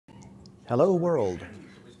Hello, world. Should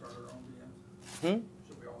we start our own VMs?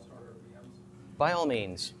 Should we all start our VMs? By all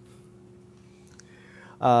means.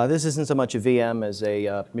 This isn't so much a VM as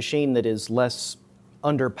a machine that is less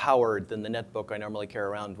underpowered than the netbook I normally carry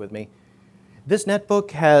around with me. This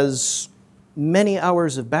netbook has many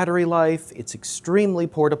hours of battery life, it's extremely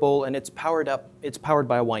portable, and it's powered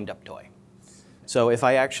by a wind-up toy. So if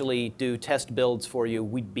I actually do test builds for you,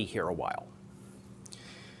 we'd be here a while.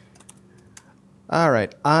 All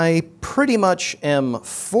right, I pretty much am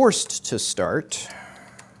forced to start.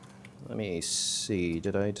 Let me see,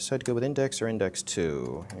 did I decide to go with index or index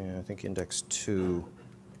 2? Yeah, I think index 2.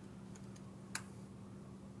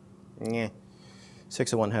 Yeah,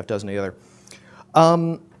 6 of one, half dozen of the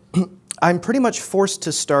other. I'm pretty much forced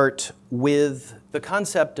to start with the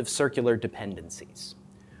concept of circular dependencies.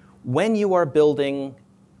 When you are building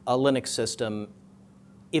a Linux system,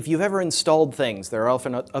 if you've ever installed things, there are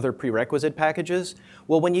often other prerequisite packages.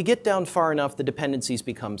 Well, when you get down far enough, the dependencies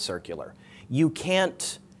become circular. You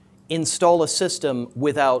can't install a system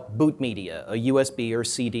without boot media, a USB or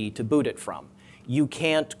CD to boot it from. You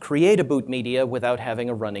can't create a boot media without having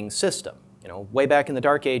a running system. You know, way back in the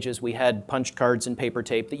dark ages, we had punch cards and paper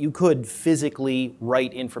tape that you could physically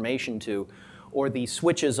write information to, or the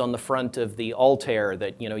switches on the front of the Altair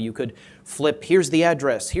that you could flip. Here's the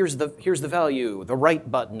address. Here's the value. The write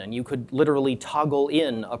button, and you could literally toggle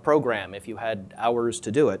in a program if you had hours to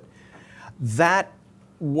do it. That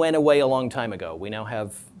went away a long time ago. We now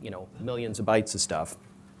have millions of bytes of stuff.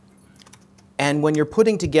 And when you're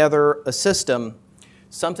putting together a system,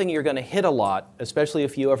 something you're going to hit a lot, especially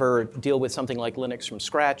if you ever deal with something like Linux from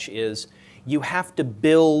scratch, is you have to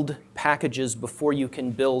build packages before you can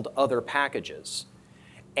build other packages.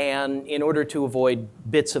 And in order to avoid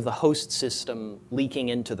bits of the host system leaking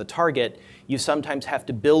into the target, you sometimes have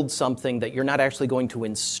to build something that you're not actually going to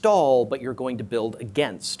install, but you're going to build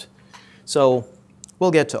against. So we'll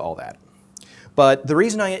get to all that. But the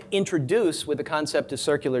reason I introduce with the concept of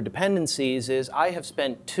circular dependencies is I have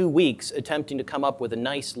spent 2 weeks attempting to come up with a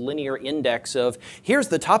nice linear index of, here's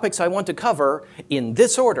the topics I want to cover in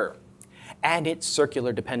this order. And it's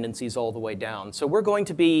circular dependencies all the way down. So we're going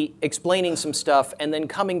to be explaining some stuff and then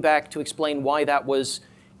coming back to explain why that was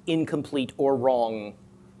incomplete or wrong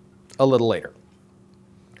a little later.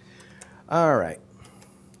 All right,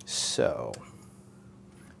 so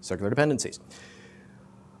circular dependencies.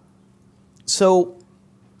 So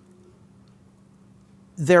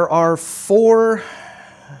there are four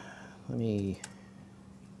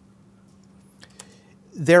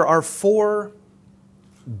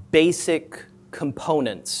basic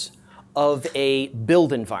components of a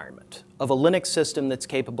build environment, of a Linux system that's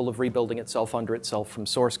capable of rebuilding itself under itself from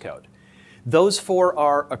source code. Those four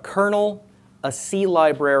are a kernel, a C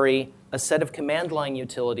library, a set of command line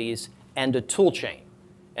utilities, and a toolchain.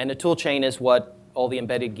 And a toolchain is what all the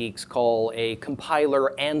embedded geeks call a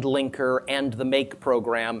compiler and linker and the make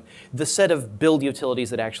program, the set of build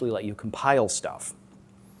utilities that actually let you compile stuff.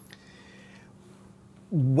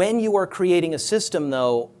 When you are creating a system,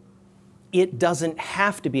 though, it doesn't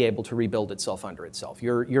have to be able to rebuild itself under itself.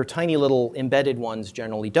 Your tiny little embedded ones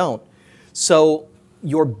generally don't. So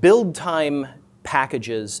your build time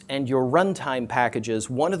packages and your runtime packages,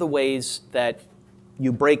 one of the ways that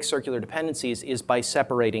you break circular dependencies is by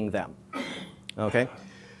separating them. Okay?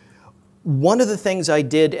 One of the things I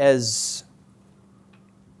did as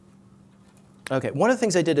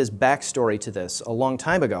backstory to this a long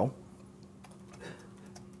time ago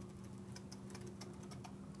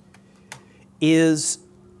is,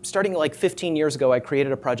 starting like 15 years ago, I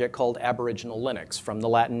created a project called Aboriginal Linux, from the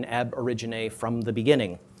Latin ab origine, from the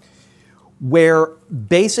beginning, where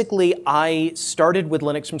basically I started with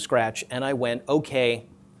Linux from scratch and I went, okay,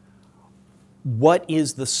 what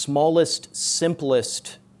is the smallest,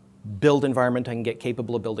 simplest build environment I can get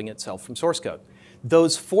capable of building itself from source code?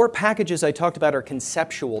 Those 4 packages I talked about are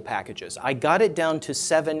conceptual packages. I got it down to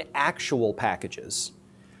 7 actual packages,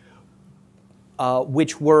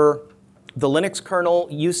 which were the Linux kernel,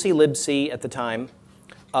 uclibc at the time,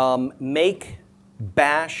 make,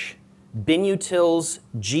 bash, binutils,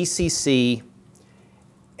 gcc,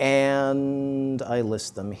 and I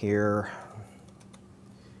list them here,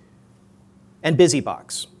 and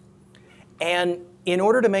busybox. And in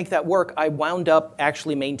order to make that work, I wound up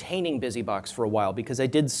actually maintaining busybox for a while because I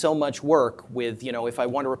did so much work with, if I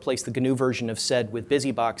want to replace the GNU version of sed with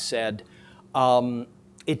busybox sed,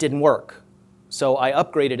 it didn't work. So I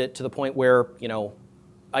upgraded it to the point where,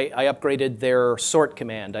 I upgraded their sort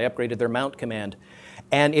command, I upgraded their mount command,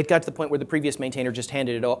 and it got to the point where the previous maintainer just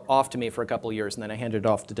handed it off to me for a couple of years, and then I handed it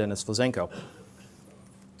off to Dennis Vlasenko.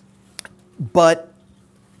 But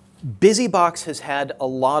busybox has had a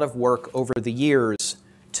lot of work over the years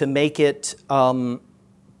to make it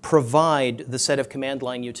provide the set of command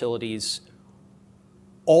line utilities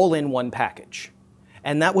all in one package.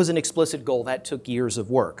 And that was an explicit goal. That took years of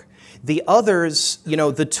work. The others, the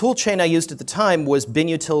toolchain I used at the time was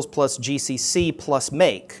binutils plus gcc plus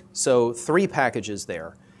make, so 3 packages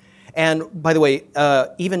there. And by the way,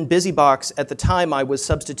 even busybox, at the time I was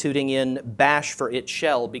substituting in bash for its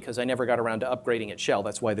shell because I never got around to upgrading its shell.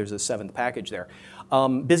 That's why there's a 7th package there.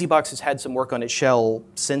 Busybox has had some work on its shell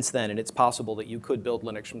since then, and it's possible that you could build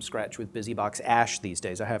Linux from scratch with busybox ash these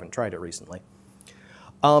days. I haven't tried it recently.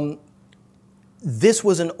 This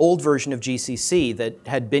was an old version of GCC that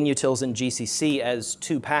had binutils and GCC as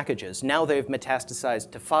 2 packages. Now they've metastasized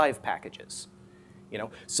to 5 packages.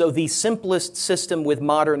 So the simplest system with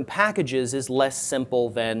modern packages is less simple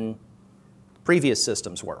than previous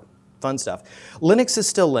systems were. Fun stuff. Linux is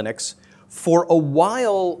still Linux. For a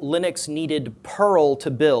while, Linux needed Perl to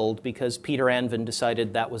build because Peter Anvin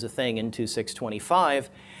decided that was a thing in 2625.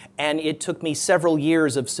 And it took me several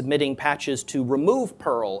years of submitting patches to remove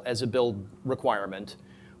Perl as a build requirement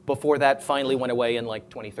before that finally went away in like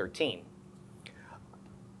 2013.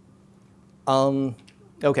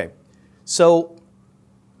 OK, so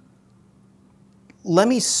let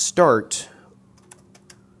me start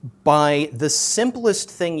by the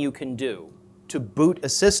simplest thing you can do to boot a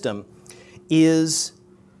system is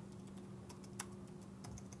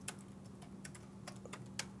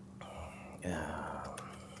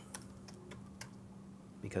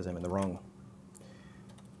because I'm in the wrong.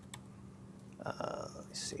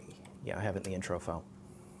 Let's see. Yeah, I have it in the intro file.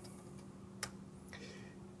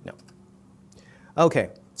 No.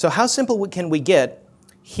 OK, so how simple can we get?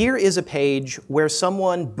 Here is a page where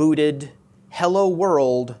someone booted Hello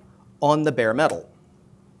World on the bare metal.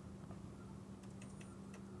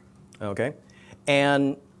 OK,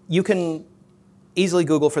 and you can easily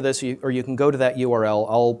Google for this, or you can go to that URL.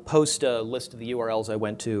 I'll post a list of the URLs I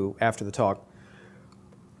went to after the talk.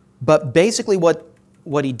 But basically what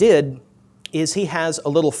he did is he has a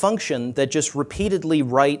little function that just repeatedly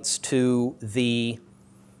writes to the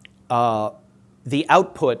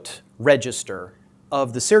output register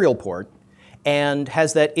of the serial port and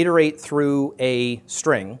has that iterate through a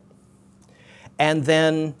string, and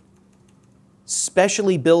then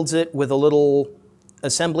specially builds it with a little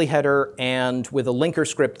assembly header and with a linker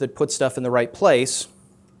script that puts stuff in the right place,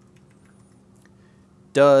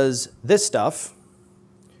 does this stuff,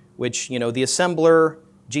 which, the assembler,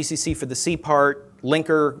 GCC for the C part,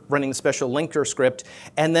 linker running the special linker script,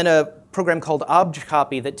 and then a program called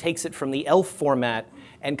objcopy that takes it from the ELF format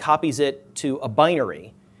and copies it to a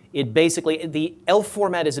binary. It basically, the ELF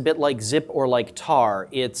format is a bit like zip or like tar.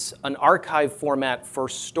 It's an archive format for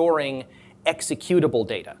storing executable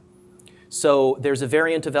data. So there's a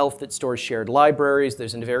variant of ELF that stores shared libraries.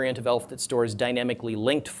 There's a variant of ELF that stores dynamically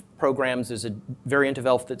linked programs. There's a variant of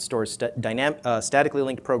ELF that stores statically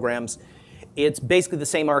linked programs. It's basically the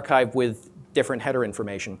same archive with different header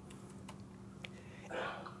information.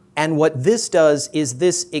 And what this does is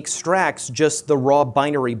this extracts just the raw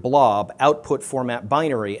binary blob, output format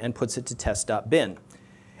binary, and puts it to test.bin.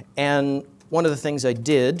 And one of the things I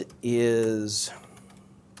did is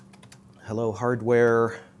hello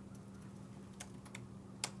hardware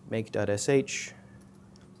make.sh.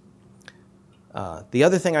 The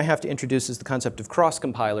other thing I have to introduce is the concept of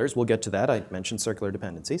cross-compilers. We'll get to that. I mentioned circular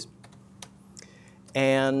dependencies.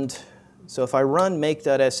 And so if I run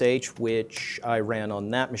make.sh, which I ran on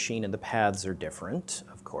that machine, and the paths are different,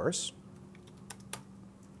 of course.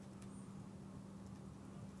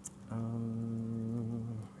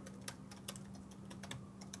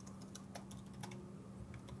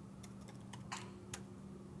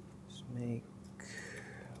 Let's make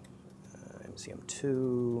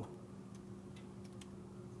MCM2.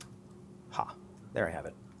 Ha, there I have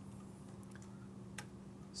it.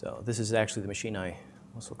 So this is actually the machine I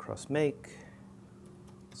also cross make.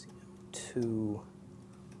 MCM2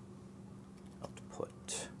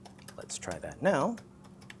 output. Let's try that now.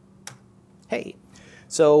 Hey,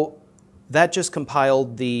 so that just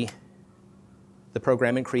compiled the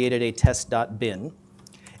program and created a test.bin.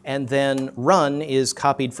 And then run is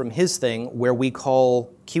copied from his thing, where we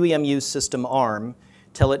call QEMU system ARM,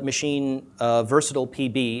 tell it machine versatile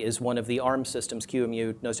PB is one of the ARM systems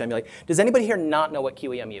QEMU knows to emulate. Does anybody here not know what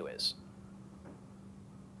QEMU is?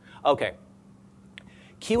 OK.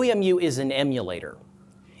 QEMU is an emulator.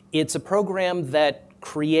 It's a program that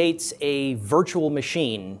creates a virtual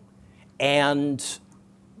machine and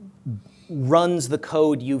runs the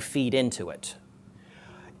code you feed into it.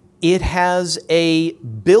 It has a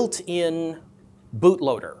built-in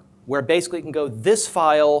bootloader, where basically it can go this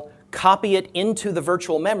file, copy it into the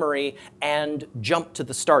virtual memory, and jump to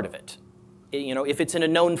the start of it. You know, if it's in a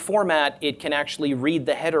known format, it can actually read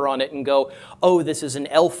the header on it and go, oh, this is an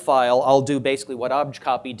ELF file. I'll do basically what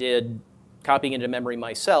objcopy did, copying into memory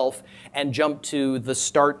myself, and jump to the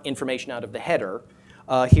start information out of the header.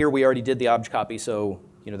 Here we already did the objcopy, so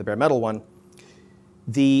you know the bare metal one.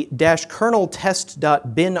 The -kernel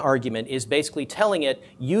test.bin argument is basically telling it,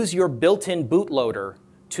 use your built-in bootloader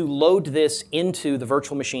to load this into the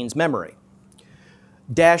virtual machine's memory.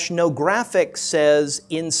 -nographic says,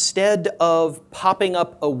 instead of popping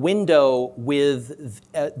up a window with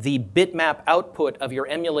the bitmap output of your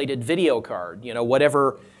emulated video card, you know,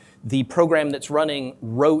 whatever the program that's running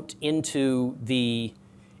wrote into the,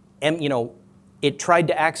 you know, it tried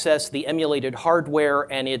to access the emulated hardware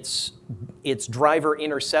and its driver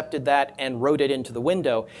intercepted that and wrote it into the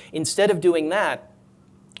window. Instead of doing that,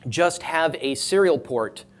 just have a serial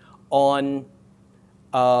port on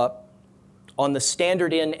the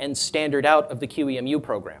standard in and standard out of the QEMU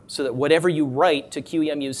program, so that whatever you write to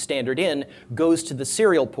QEMU's standard in goes to the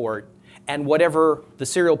serial port, and whatever the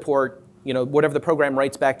serial port, you know, whatever the program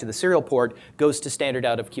writes back to the serial port goes to standard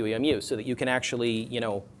out of QEMU, so that you can actually, you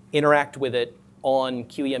know, interact with it on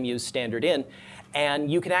QEMU's standard in.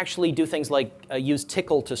 And you can actually do things like use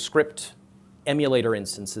Tickle to script emulator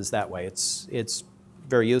instances that way. It's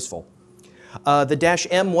very useful. The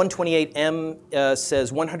 -M128M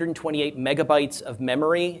says 128 megabytes of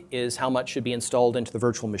memory is how much should be installed into the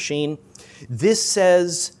virtual machine. This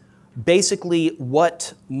says basically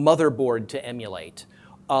what motherboard to emulate.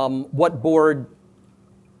 What board?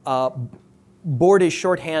 Board is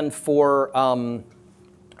shorthand for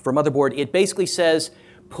motherboard. It basically says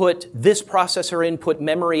put this processor in, put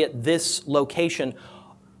memory at this location.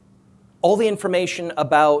 All the information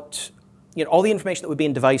about, you know, all the information that would be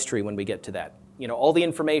in device tree when we get to that. You know, all the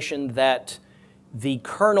information that the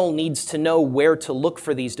kernel needs to know where to look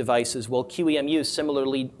for these devices, while QEMU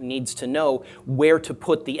similarly needs to know where to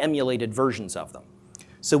put the emulated versions of them.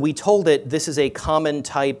 So we told it this is a common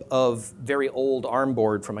type of very old ARM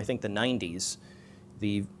board from, I think, the 90s,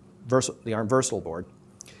 the ARM Versatile board.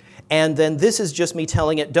 And then this is just me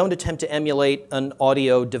telling it, don't attempt to emulate an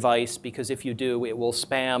audio device, because if you do, it will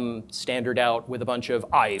spam standard out with a bunch of,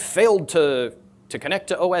 I failed to connect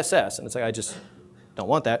to OSS. And it's like, I just don't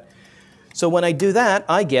want that. So when I do that,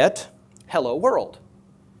 I get hello world.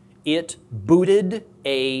 It booted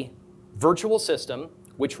a virtual system,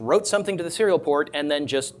 which wrote something to the serial port and then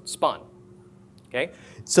just spun. Okay?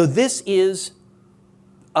 So this is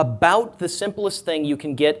about the simplest thing you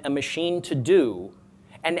can get a machine to do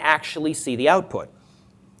and actually see the output.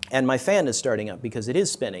 And my fan is starting up because it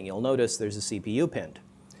is spinning. You'll notice there's a CPU pinned.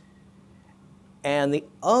 And the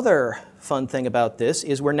other fun thing about this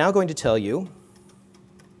is we're now going to tell you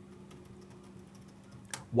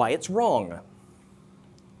why it's wrong.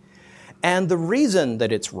 And the reason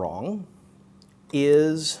that it's wrong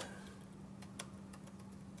is,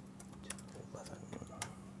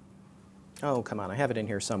 oh, come on, I have it in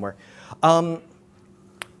here somewhere.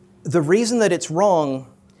 The reason that it's wrong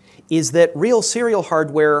is that real serial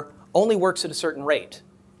hardware only works at a certain rate.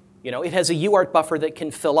 You know, it has a UART buffer that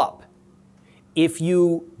can fill up. If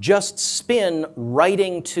you just spin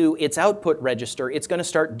writing to its output register, it's going to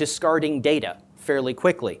start discarding data fairly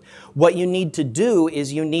quickly. What you need to do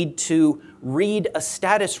is you need to read a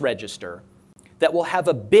status register that will have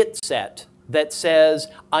a bit set that says,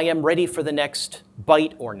 I am ready for the next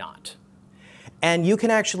byte or not. And you can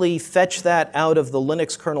actually fetch that out of the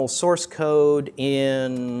Linux kernel source code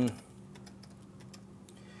in,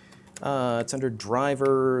 it's under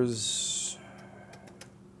drivers,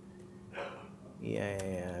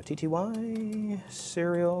 yeah, TTY,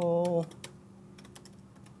 serial,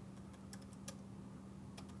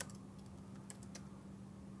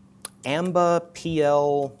 amba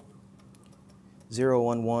pl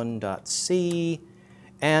 011.c,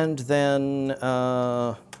 and then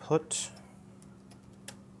put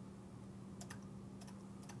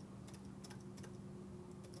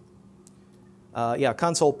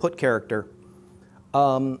console put character.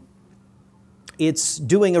 It's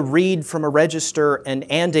doing a read from a register and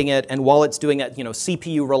anding it, and while it's doing that, you know,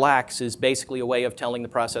 CPU relax is basically a way of telling the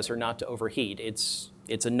processor not to overheat. It's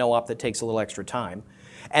a no-op that takes a little extra time.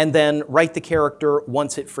 And then write the character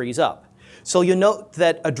once it frees up. So you note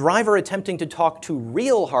that a driver attempting to talk to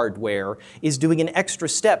real hardware is doing an extra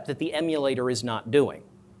step that the emulator is not doing.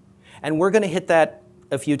 And we're going to hit that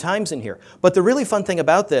a few times in here. But the really fun thing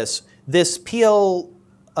about this PL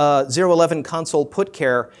 011 console put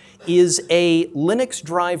care is a Linux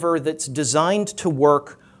driver that's designed to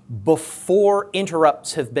work before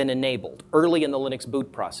interrupts have been enabled, early in the Linux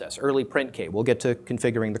boot process, early print K. We'll get to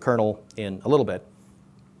configuring the kernel in a little bit.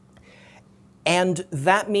 And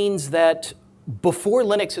that means that before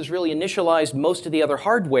Linux has really initialized most of the other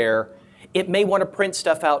hardware, it may want to print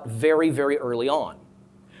stuff out very, very early on.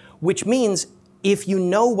 Which means if you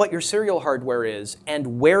know what your serial hardware is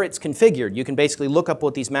and where it's configured, you can basically look up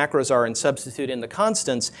what these macros are and substitute in the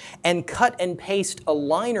constants and cut and paste a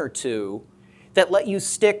line or two that let you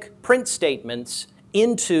stick print statements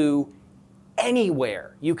into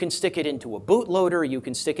anywhere. You can stick it into a bootloader, you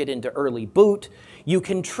can stick it into early boot. You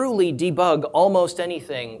can truly debug almost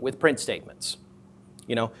anything with print statements.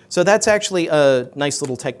 You know? So that's actually a nice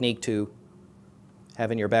little technique to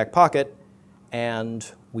have in your back pocket, and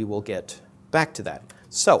we will get back to that.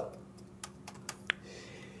 So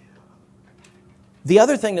the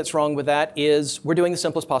other thing that's wrong with that is we're doing the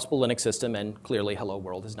simplest possible Linux system, and clearly Hello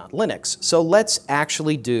World is not Linux. So let's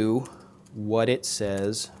actually do what it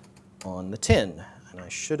says on the tin. And I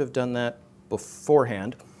should have done that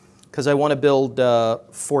beforehand, because I want to build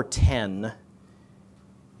 410.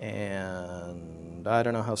 And I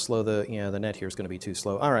don't know how slow the net here is going to be too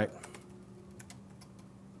slow. All right.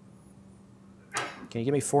 Can you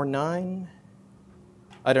give me 4.9?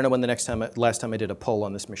 I don't know when the last time I did a poll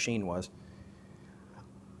on this machine was.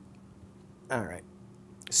 All right.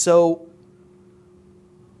 So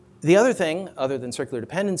the other thing, other than circular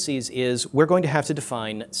dependencies, is we're going to have to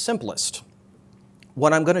define simplest.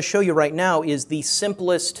 What I'm going to show you right now is the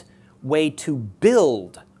simplest way to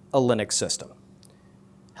build a Linux system.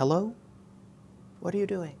 Hello? What are you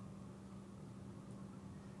doing?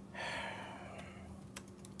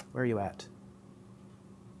 Where are you at?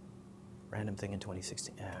 Random thing in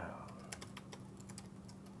 2016. Oh.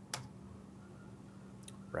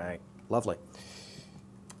 Right. Lovely.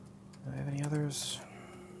 Do I have any others?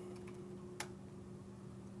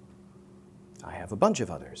 I have a bunch of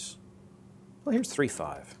others. Well, here's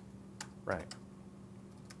 3.5. Right.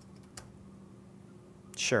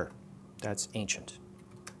 Sure. That's ancient.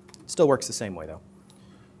 Still works the same way, though.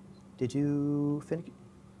 Did you finish?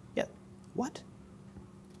 Yeah. What?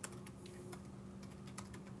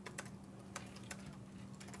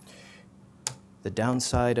 The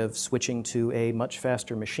downside of switching to a much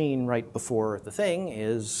faster machine right before the thing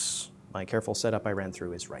is my careful setup I ran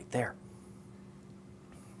through is right there.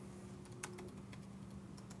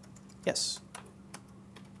 Yes?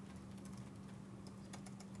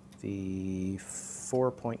 The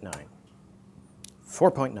 4.9.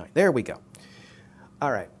 4.9. There we go.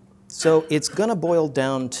 All right. So it's going to boil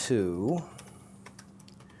down to,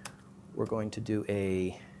 we're going to do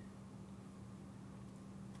a,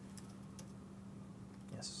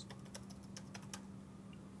 yes.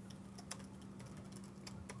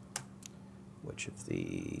 Which of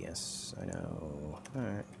the, yes, I know. All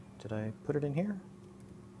right. Did I put it in here?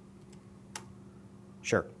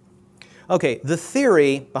 Sure. Okay, the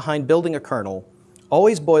theory behind building a kernel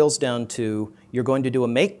always boils down to you're going to do a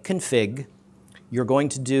make config, you're going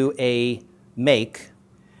to do a make,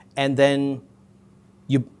 and then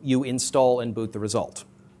you install and boot the result.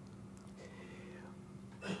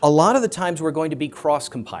 A lot of the times we're going to be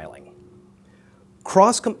cross-compiling.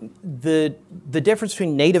 The difference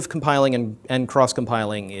between native compiling and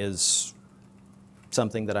cross-compiling is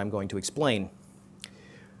something that I'm going to explain.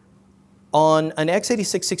 On an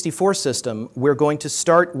x86-64 system, we're going to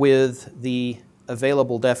start with the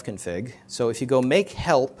available def config. So if you go make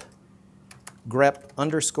help grep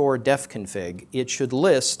 _ def config, it should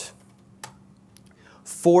list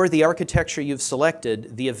for the architecture you've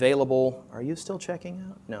selected the available. Are you still checking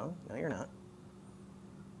out? No, you're not.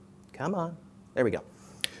 Come on. There we go.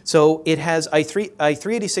 So it has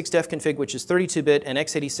i386 def config, which is 32-bit, and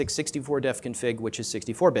x86 64 def config, which is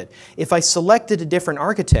 64-bit. If I selected a different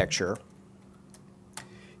architecture,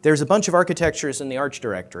 there's a bunch of architectures in the Arch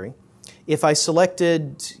directory. If I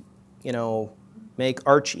selected, make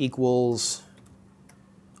Arch equals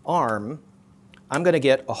ARM, I'm going to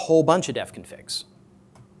get a whole bunch of def configs.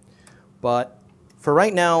 But for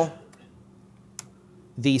right now,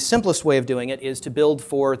 the simplest way of doing it is to build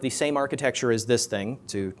for the same architecture as this thing,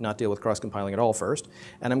 to not deal with cross-compiling at all first.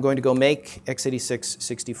 And I'm going to go make x86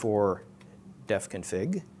 64 def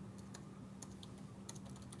config.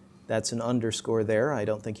 That's an underscore there. I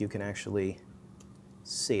don't think you can actually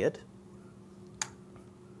see it.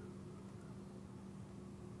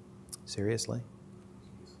 Seriously?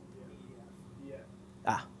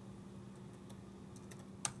 Ah.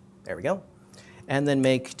 There we go. And then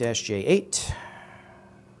make -J8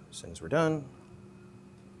 as soon as we're done.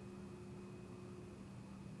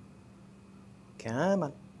 Come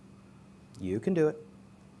on. You can do it.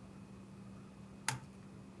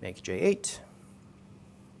 make J8.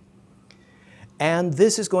 And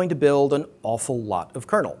this is going to build an awful lot of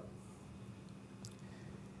kernel.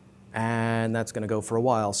 And that's going to go for a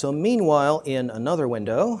while. So meanwhile, in another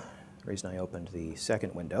window, the reason I opened the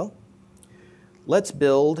second window, let's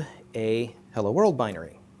build a hello world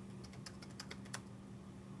binary.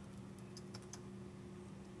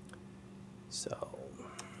 So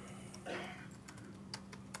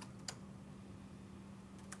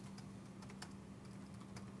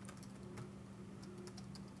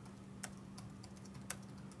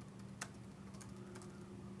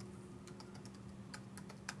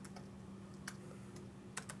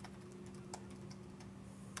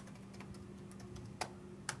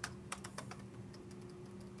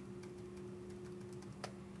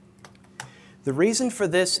the reason for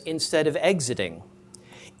this instead of exiting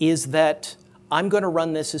is that I'm going to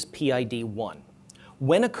run this as PID 1.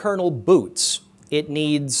 When a kernel boots,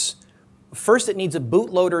 first it needs a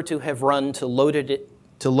bootloader to have run to load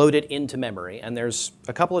it into memory. And there's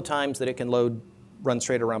a couple of times that it can run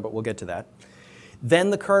straight around, but we'll get to that.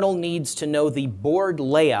 Then the kernel needs to know the board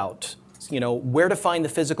layout, where to find the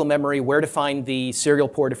physical memory, where to find the serial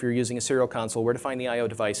port if you're using a serial console, where to find the I/O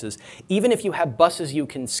devices. Even if you have buses you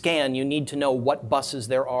can scan, you need to know what buses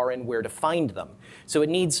there are and where to find them. So it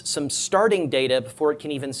needs some starting data before it can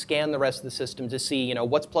even scan the rest of the system to see,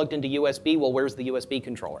 what's plugged into USB. Well, where's the USB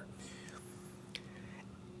controller?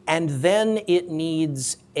 And then it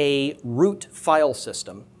needs a root file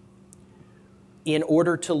system in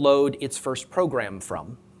order to load its first program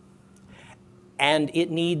from. And it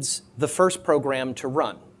needs the first program to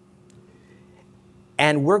run.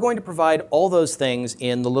 And we're going to provide all those things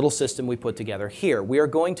in the little system we put together here. We are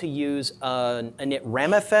going to use an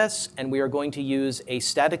initramfs, and we are going to use a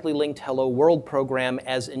statically linked hello world program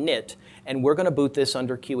as init. And we're going to boot this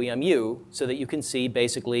under QEMU so that you can see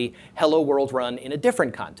basically hello world run in a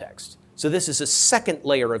different context. So this is a second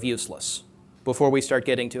layer of useless before we start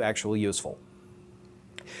getting to actual useful.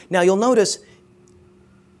 Now you'll notice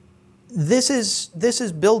this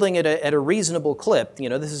is building at a reasonable clip.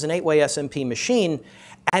 This is an 8-way SMP machine,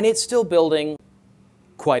 and it's still building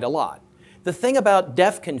quite a lot. The thing about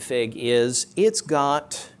defconfig is it's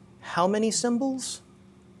got how many symbols?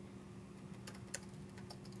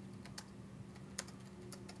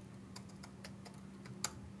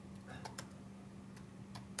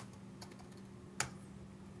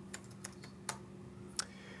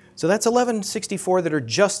 So that's 1164 that are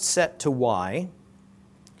just set to Y.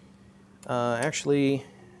 Actually,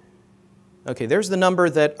 okay, there's the number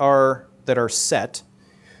that are set.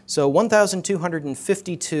 So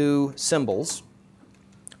 1,252 symbols,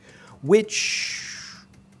 which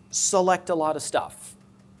select a lot of stuff.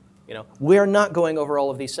 We're not going over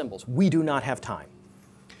all of these symbols. We do not have time.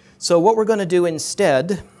 So what we're going to do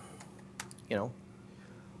instead,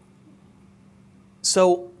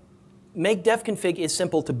 so make defconfig is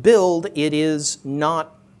simple to build. It is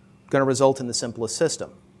not going to result in the simplest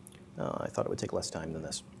system. I thought it would take less time than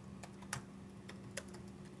this.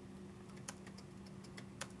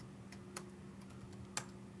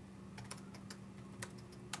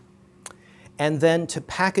 And then to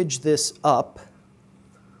package this up,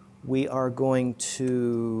 we are going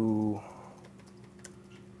to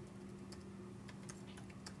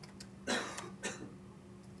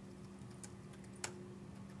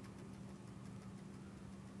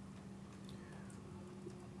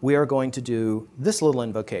do this little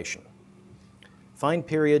invocation. Find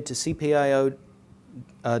period to cpio.o-h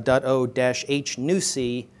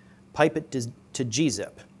newc, pipe it to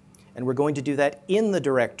gzip. And we're going to do that in the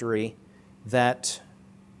directory that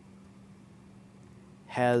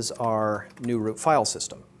has our new root file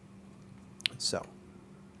system. So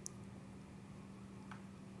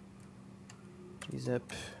gzip,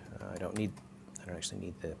 I don't actually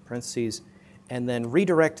need the parentheses. And then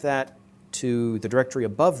redirect that to the directory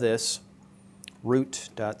above this,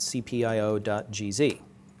 root.cpio.gz.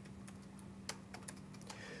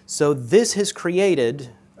 So this has created,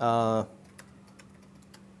 yeah,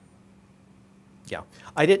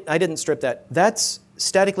 I didn't strip that. That's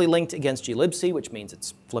statically linked against glibc, which means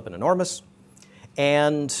it's flippin' enormous.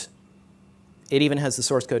 And it even has the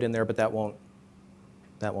source code in there, but that won't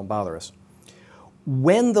bother us.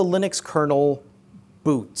 When the Linux kernel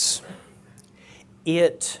boots,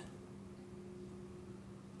 it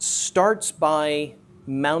starts by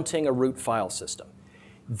mounting a root file system.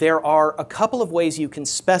 There are a couple of ways you can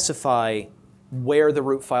specify where the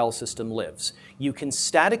root file system lives. You can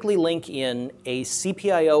statically link in a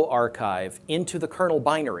CPIO archive into the kernel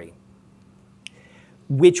binary,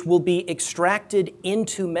 which will be extracted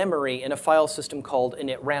into memory in a file system called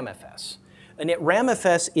initramfs.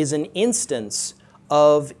 Initramfs is an instance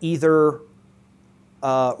of either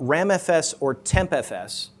ramfs or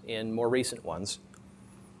tmpfs in more recent ones.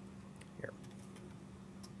 Here.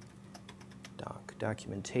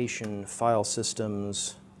 Documentation, file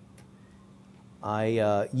systems.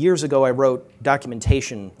 Years ago, I wrote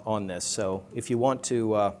documentation on this, so if you want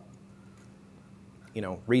to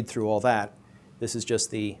read through all that, this is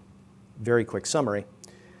just the very quick summary.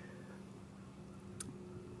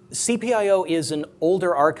 CPIO is an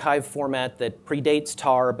older archive format that predates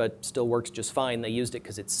tar but still works just fine. They used it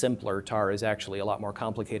because it's simpler. Tar is actually a lot more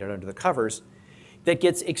complicated under the covers. That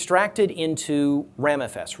gets extracted into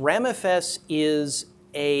ramfs. Ramfs is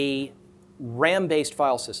a RAM-based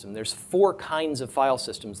file system. There's 4 kinds of file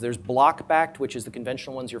systems. There's block-backed, which is the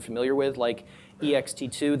conventional ones you're familiar with, like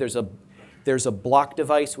ext2. There's a block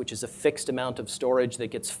device, which is a fixed amount of storage that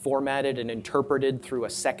gets formatted and interpreted through a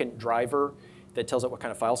second driver that tells it what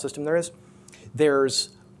kind of file system there is.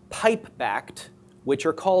 There's pipe-backed, which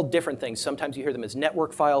are called different things. Sometimes you hear them as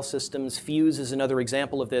network file systems. Fuse is another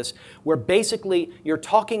example of this, where basically you're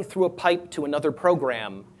talking through a pipe to another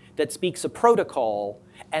program that speaks a protocol,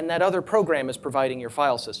 and that other program is providing your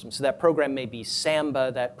file system. So that program may be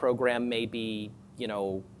Samba, that program may be,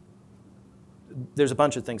 there's a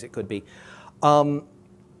bunch of things it could be.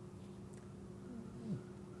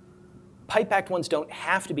 Pipe-backed ones don't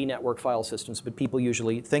have to be network file systems, but people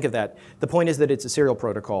usually think of that. The point is that it's a serial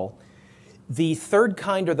protocol. The third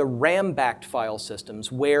kind are the RAM-backed file systems,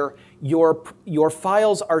 where your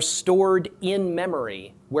files are stored in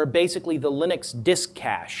memory, where basically the Linux disk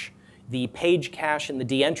cache, the page cache, and the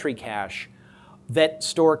de-entry cache that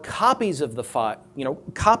store copies of the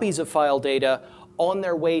copies of file data on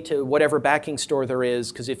their way to whatever backing store there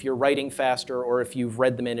is, because if you're writing faster or if you've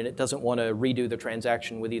read them in and it doesn't want to redo the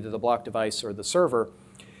transaction with either the block device or the server,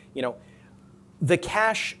 the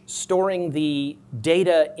cache storing the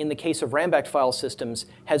data in the case of RAM-backed file systems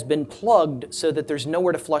has been plugged so that there's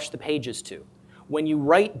nowhere to flush the pages to. When you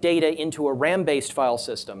write data into a RAM-based file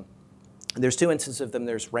system, there's 2 instances of them.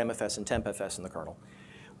 There's ramfs and tmpfs in the kernel.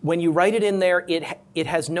 When you write it in there, it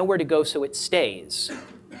has nowhere to go, so it stays.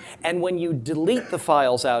 And when you delete the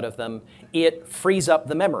files out of them, it frees up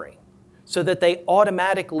the memory so that they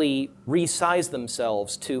automatically resize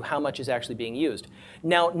themselves to how much is actually being used.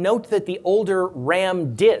 Now, note that the older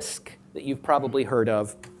RAM disk that you've probably heard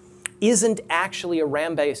of isn't actually a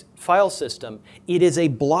RAM-based file system. It is a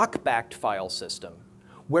block-backed file system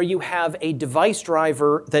where you have a device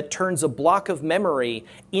driver that turns a block of memory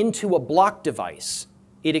into a block device.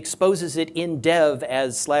 It exposes it in dev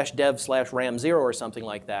as /dev/ram0 or something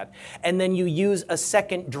like that. And then you use a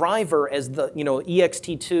second driver as the,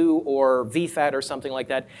 ext2 or vfat or something like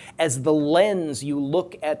that as the lens you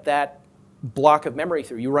look at that block of memory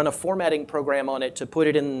through. You run a formatting program on it to put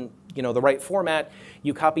it in the right format.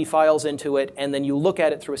 You copy files into it, and then you look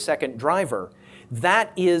at it through a second driver.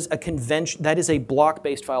 That is a convention. That is a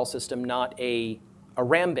block-based file system, not a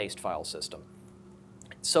RAM-based file system.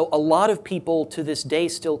 So a lot of people to this day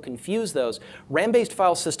still confuse those. RAM-based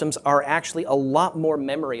file systems are actually a lot more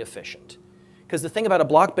memory efficient. Because the thing about a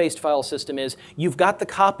block-based file system is you've got the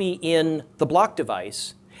copy in the block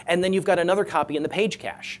device, and then you've got another copy in the page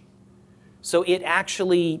cache. So it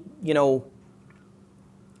actually,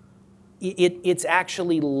 it's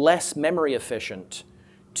actually less memory efficient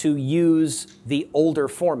to use the older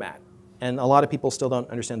format. And a lot of people still don't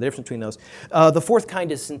understand the difference between those. The fourth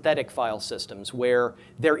kind is synthetic file systems, where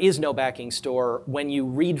there is no backing store. When you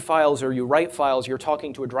read files or you write files, you're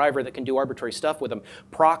talking to a driver that can do arbitrary stuff with them.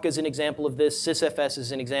 Proc is an example of this. sysfs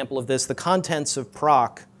is an example of this. The contents of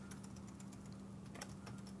proc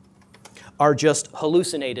are just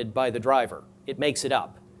hallucinated by the driver. It makes it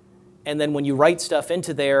up. And then when you write stuff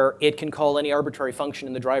into there, it can call any arbitrary function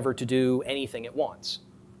in the driver to do anything it wants.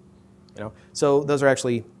 So those are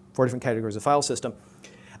actually 4 different categories of file system.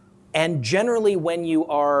 And generally, when you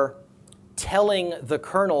are telling the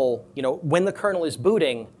kernel, when the kernel is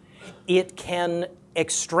booting, it can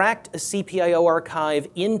extract a CPIO archive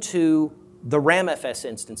into the ramfs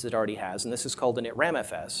instance it already has, and this is called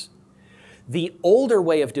initramfs. The older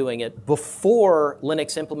way of doing it, before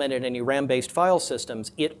Linux implemented any RAM-based file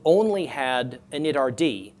systems, it only had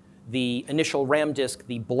initrd, the initial RAM disk,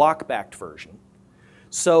 the block-backed version.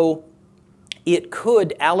 So it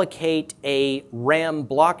could allocate a RAM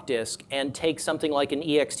block disk and take something like an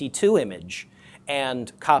ext2 image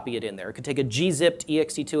and copy it in there. It could take a gzipped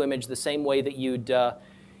ext2 image the same way that you'd take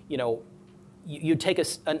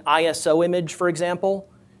an ISO image, for example,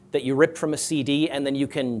 that you ripped from a CD, and then you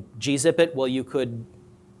can gzip it. Well, you could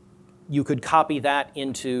copy that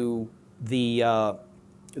into the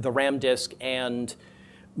RAM disk and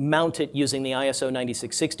mount it using the ISO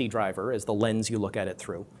 9660 driver as the lens you look at it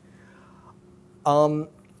through. And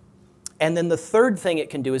then the third thing it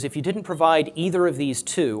can do is if you didn't provide either of these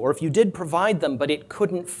two, or if you did provide them but it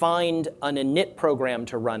couldn't find an init program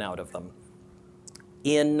to run out of them,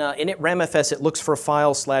 in initramfs, it looks for a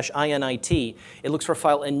file /init. It looks for a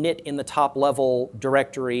file init in the top level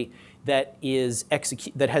directory that has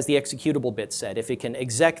the executable bit set. If it can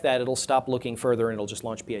exec that, it'll stop looking further and it'll just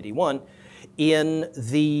launch PID1. In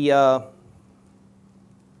the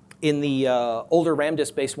older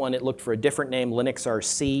ramdisk-based one, it looked for a different name,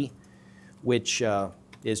 linux-rc, which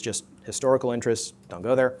is just historical interest. Don't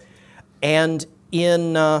go there. And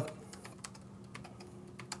in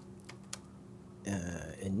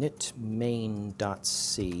init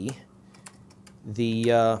main.c,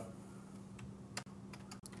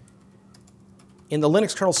 in the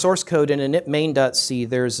Linux kernel source code in init main.c,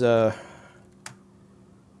 there's a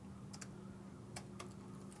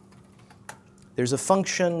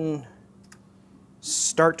function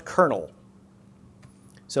start kernel.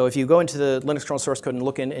 So if you go into the Linux kernel source code and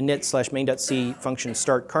look in init/main.c function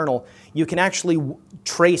start kernel, you can actually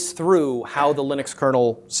trace through how the Linux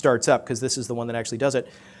kernel starts up, because this is the one that actually does it.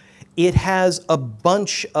 It has a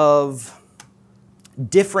bunch of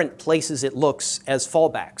different places it looks as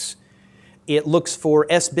fallbacks. It looks for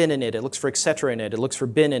sbin init, it looks for etc init, it looks for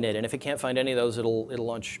bin init, and if it can't find any of those, it'll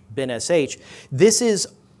launch bin sh. This is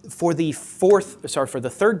for the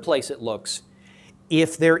third place it looks,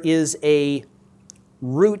 if there is a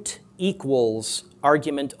root equals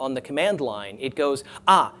argument on the command line, it goes,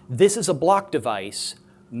 this is a block device,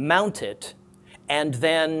 mount it, and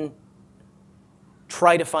then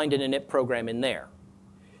try to find an init program in there.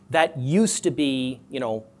 That used to be,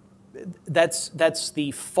 that's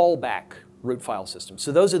the fallback root file system.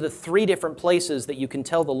 So those are the three different places that you can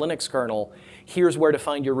tell the Linux kernel, here's where to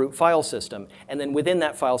find your root file system, and then within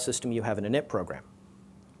that file system you have an init program.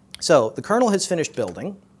 So the kernel has finished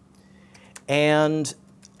building, and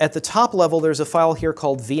at the top level there's a file here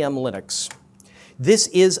called VM Linux. This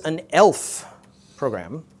is an ELF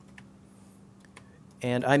program,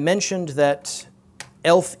 and I mentioned that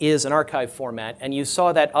ELF is an archive format, and you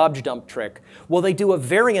saw that objdump trick. Well, they do a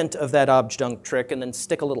variant of that objdump trick and then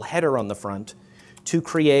stick a little header on the front to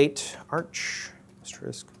create arch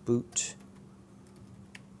 *boot.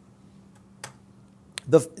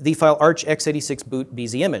 The file arch x86 boot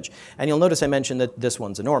bzimage. And you'll notice I mentioned that this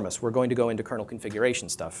one's enormous. We're going to go into kernel configuration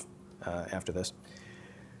stuff after this.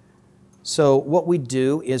 So what we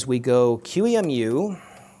do is we go QEMU.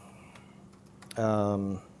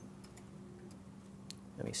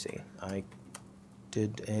 Let me see. I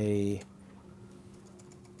did a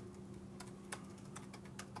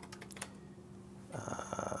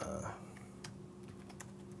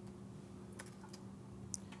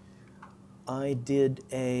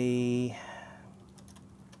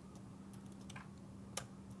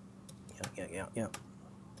yeah.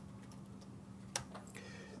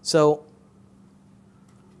 So,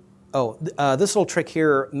 this little trick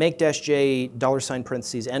here, make-j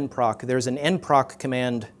 $parentheses nproc. There's an nproc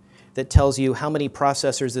command that tells you how many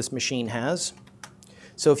processors this machine has.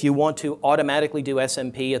 So if you want to automatically do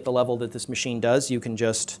SMP at the level that this machine does, you can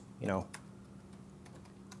just,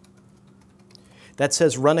 that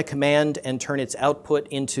says run a command and turn its output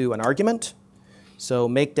into an argument. So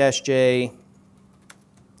make-j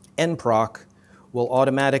nproc will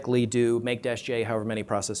automatically do make-j however many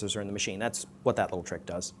processors are in the machine. That's what that little trick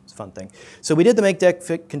does. It's a fun thing. So we did the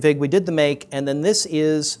make-config, we did the make, and then this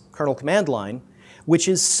is kernel command line, which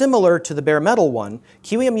is similar to the bare metal one.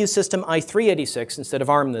 QEMU system i386 instead of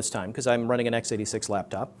ARM this time, because I'm running an x86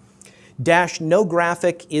 laptop. -no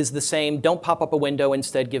graphic is the same. Don't pop up a window.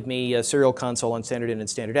 Instead, give me a serial console on standard in and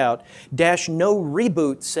standard out. -no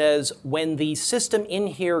reboot says when the system in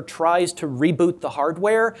here tries to reboot the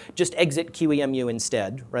hardware, just exit QEMU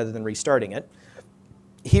instead, rather than restarting it.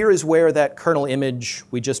 Here is where that kernel image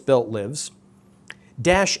we just built lives.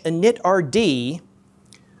 -initrd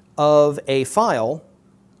of a file.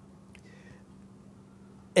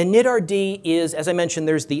 Initrd is, as I mentioned,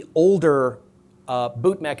 there's the older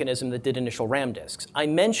boot mechanism that did initial RAM disks. I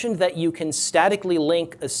mentioned that you can statically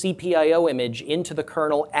link a CPIO image into the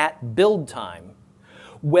kernel at build time.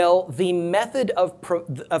 Well, the method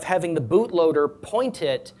of having the bootloader point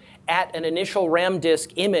it at an initial RAM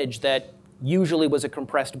disk image that usually was a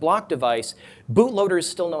compressed block device, bootloaders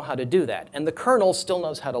still know how to do that, and the kernel still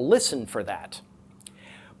knows how to listen for that.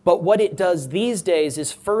 But what it does these days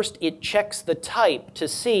is first it checks the type to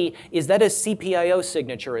see, is that a CPIO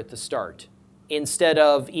signature at the start instead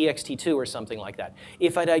of ext2 or something like that.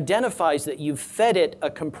 If it identifies that you've fed it a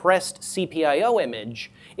compressed CPIO image,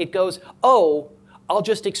 it goes, oh, I'll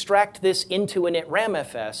just extract this into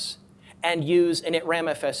initramfs and use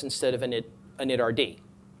initramfs instead of initrd.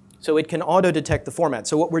 So it can auto-detect the format.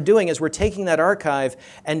 So what we're doing is we're taking that archive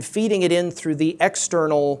and feeding it in through the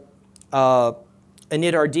external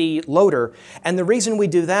initrd loader. And the reason we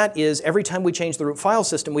do that is every time we change the root file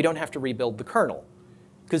system, we don't have to rebuild the kernel.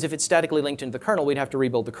 Because if it's statically linked into the kernel, we'd have to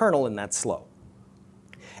rebuild the kernel, and that's slow.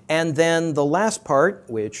 And then the last part,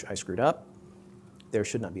 which I screwed up, there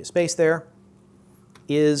should not be a space there,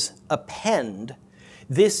 is append.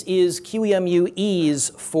 This is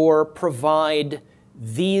QEMU's for provide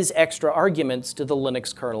these extra arguments to the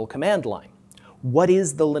Linux kernel command line. What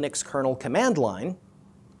is the Linux kernel command line?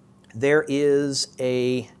 There is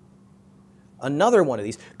another one of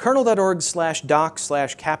these.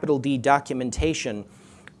 kernel.org/doc/D documentation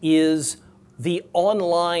is the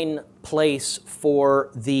online place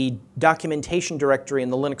for the documentation directory in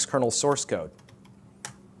the Linux kernel source code.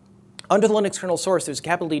 Under the Linux kernel source, there's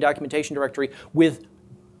a D documentation directory with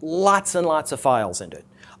lots and lots of files in it.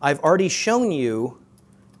 I've already shown you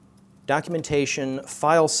documentation,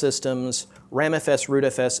 file systems, ramfs,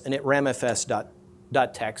 rootfs, and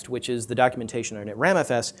initramfs.txt, which is the documentation on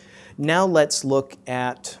initramfs. Now let's look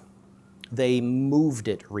at, they moved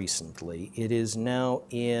it recently. It is now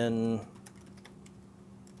in,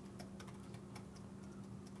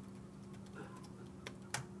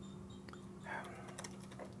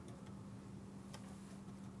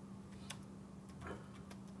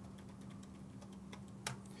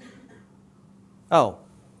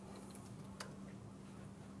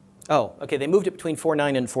 Oh, okay, they moved it between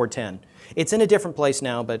 4.9 and 4.10. It's in a different place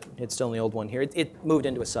now, but it's still in the old one here. It moved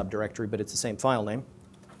into a subdirectory, but it's the same file name.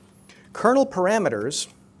 Kernel parameters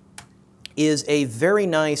is a very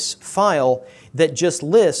nice file that just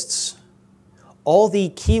lists all the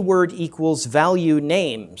keyword equals value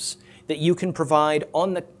names that you can provide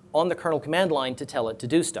on the kernel command line to tell it to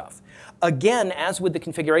do stuff. Again, as with the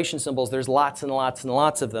configuration symbols, there's lots and lots and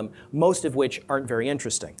lots of them, most of which aren't very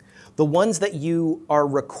interesting. The ones that you are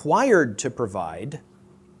required to provide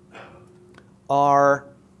are,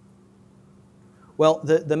 well,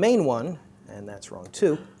 the main one, and that's wrong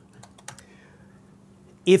too.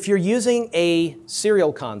 If you're using a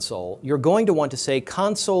serial console, you're going to want to say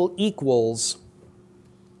console equals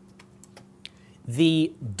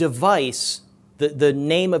the device, the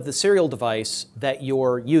name of the serial device that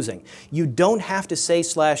you're using. You don't have to say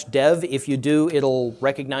 /dev. If you do, it'll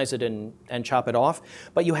recognize it and chop it off.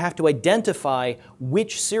 But you have to identify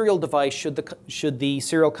which serial device should the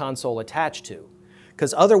serial console attach to.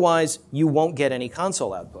 Because otherwise, you won't get any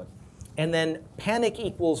console output. And then panic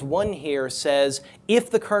equals 1 here says, if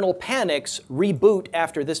the kernel panics, reboot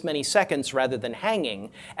after this many seconds rather than hanging.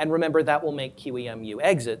 And remember, that will make QEMU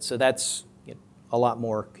exit. So that's a lot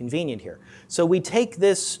more convenient here. So we take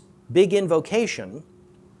this big invocation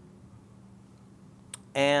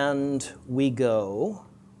and we go,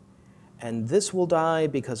 and this will die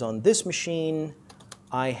because on this machine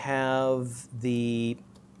I have the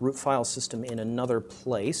root file system in another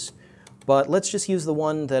place. But let's just use the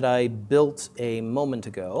one that I built a moment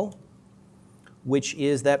ago, which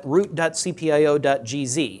is that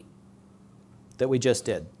root.cpio.gz that we just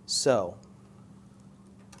did. So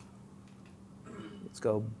let's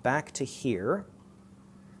go back to here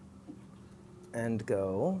and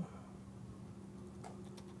go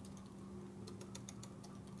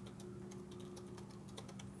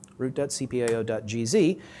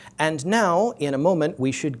root.cpio.gz. And now, in a moment,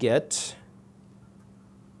 we should get,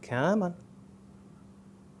 come on,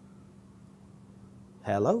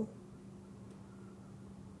 hello?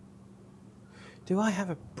 Do I have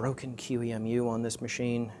a broken QEMU on this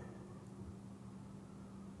machine?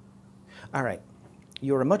 All right.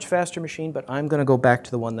 You're a much faster machine, but I'm going to go back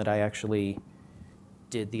to the one that I actually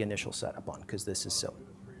did the initial setup on, because this is silly.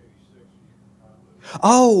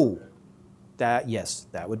 Oh! Yes,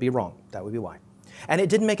 that would be wrong. That would be why. And it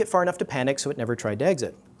didn't make it far enough to panic, so it never tried to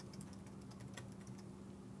exit.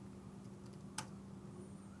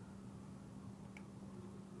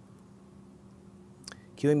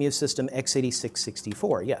 QEMU system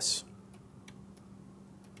x86-64, yes.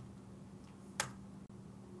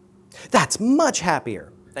 That's much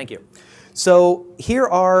happier. Thank you. So here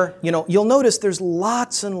are, you'll notice there's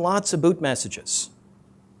lots and lots of boot messages.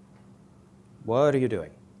 What are you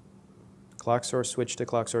doing? Clock source switch to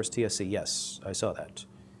clock source TSC. Yes, I saw that.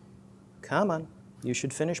 Come on, you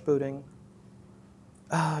should finish booting.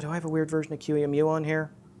 Oh, do I have a weird version of QEMU on here?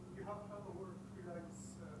 You have the word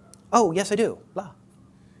oh, yes, I do. Blah.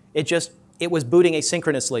 It was booting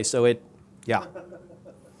asynchronously, so yeah.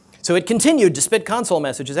 So it continued to spit console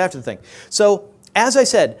messages after the thing. So as I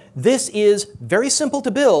said, this is very simple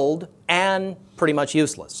to build and pretty much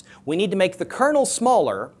useless. We need to make the kernel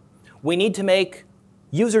smaller. We need to make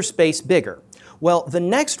user space bigger. Well, the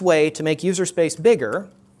next way to make user space bigger,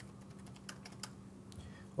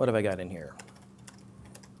 what have I got in here?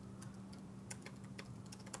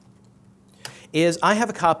 Is I have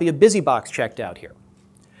a copy of busybox checked out here.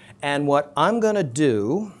 And what I'm going to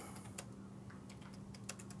do,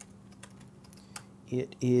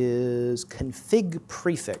 it is config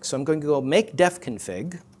prefix. So I'm going to go make def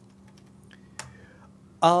config.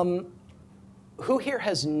 Who here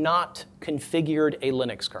has not configured a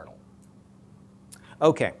Linux kernel?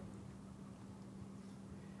 OK.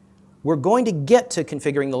 We're going to get to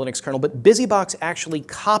configuring the Linux kernel, but busybox actually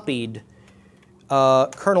copied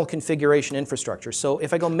kernel configuration infrastructure. So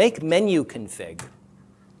if I go make menu config,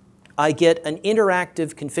 I get an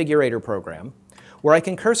interactive configurator program where I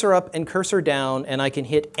can cursor up and cursor down, and I can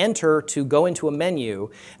hit Enter to go into a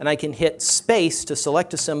menu, and I can hit space to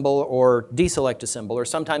select a symbol or deselect a symbol, or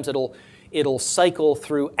sometimes it'll cycle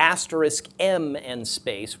through *M and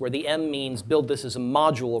space, where the M means build this as a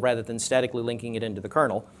module rather than statically linking it into the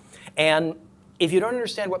kernel. And if you don't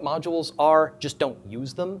understand what modules are, just don't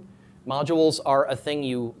use them. Modules are a thing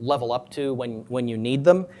you level up to when you need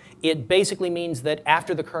them. It basically means that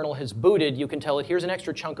after the kernel has booted, you can tell it, here's an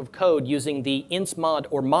extra chunk of code using the insmod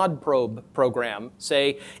or modprobe program.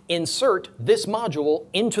 Say, insert this module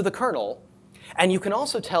into the kernel. And you can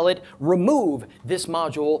also tell it, remove this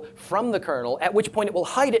module from the kernel, at which point it will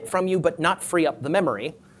hide it from you but not free up the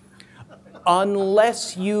memory.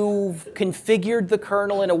 Unless you've configured the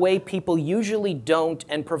kernel in a way people usually don't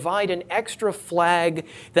and provide an extra flag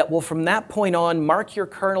that will from that point on mark your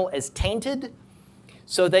kernel as tainted,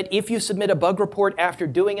 so that if you submit a bug report after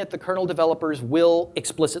doing it, the kernel developers will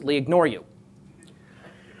explicitly ignore you.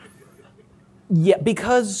 Yeah,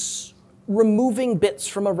 because removing bits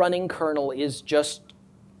from a running kernel is just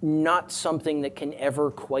not something that can ever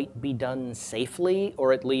quite be done safely,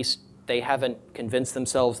 or at least they haven't convinced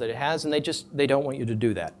themselves that it has, and they don't want you to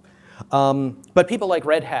do that. But people like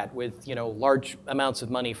Red Hat with large amounts of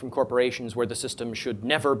money from corporations where the system should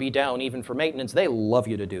never be down even for maintenance, they love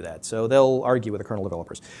you to do that. So they'll argue with the kernel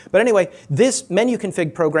developers. But anyway, this menu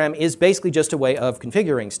config program is basically just a way of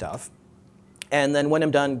configuring stuff. And then when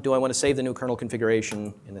I'm done, do I want to save the new kernel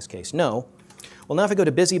configuration? In this case, no. Well, now if I go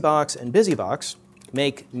to busybox and busybox,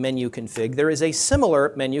 make menu config, there is a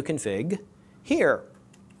similar menu config here,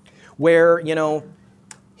 where,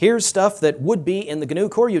 here's stuff that would be in the GNU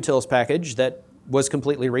core utils package that was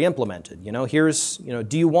completely re-implemented. Here's,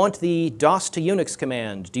 do you want the DOS to Unix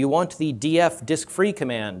command? Do you want the df disk-free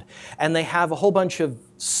command? And they have a whole bunch of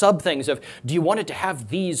sub-things of, do you want it to have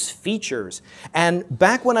these features? And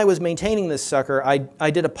back when I was maintaining this sucker, I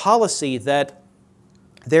did a policy that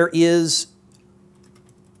there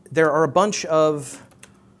are a bunch of,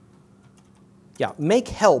 make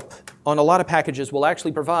help on a lot of packages will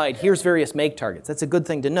actually provide, here's various make targets. That's a good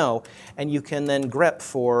thing to know. And you can then grep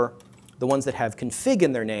for the ones that have config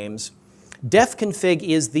in their names. Def config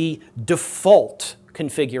is the default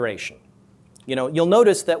configuration. You'll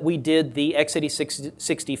notice that we did the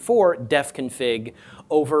x86-64 def config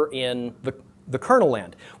over in the kernel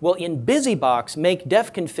land. Well, in busybox, make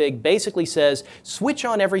def config basically says, switch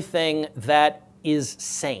on everything that is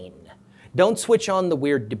sane. Don't switch on the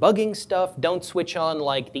weird debugging stuff. Don't switch on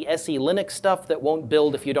like the SE Linux stuff that won't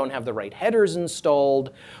build if you don't have the right headers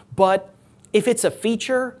installed. But if it's a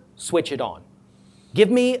feature, switch it on. Give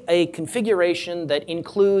me a configuration that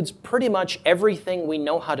includes pretty much everything we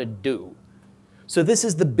know how to do. So this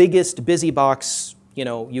is the biggest busybox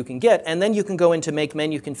you can get. And then you can go into make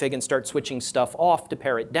menu config and start switching stuff off to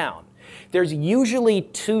pare it down. There's usually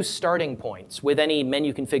two starting points with any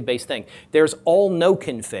menu config based thing. There's all no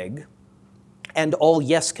config and all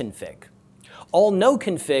yes config. All no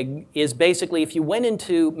config is basically if you went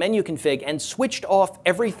into menu config and switched off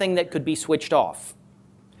everything that could be switched off,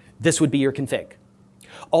 this would be your config.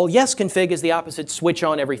 All yes config is the opposite, switch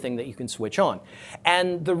on everything that you can switch on.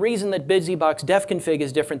 And the reason that busybox def config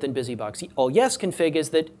is different than busybox all yes config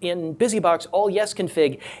is that in busybox all yes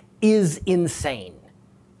config is insane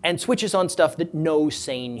and switches on stuff that no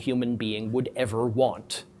sane human being would ever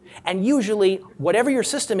want. And usually, whatever your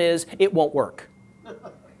system is, it won't work.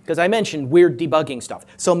 Because I mentioned weird debugging stuff.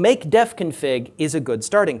 So make def config is a good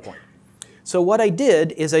starting point. So what I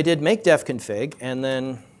did is I did make def config, and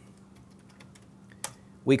then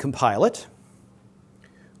we compile it,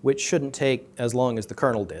 which shouldn't take as long as the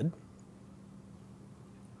kernel did.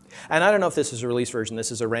 And I don't know if this is a release version.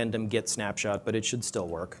 This is a random git snapshot, but it should still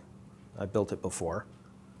work. I built it before.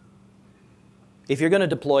 If you're going to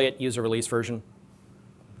deploy it, use a release version.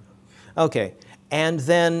 OK, and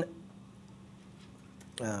then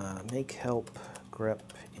make help grep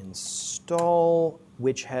install,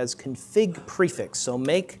 which has config prefix. So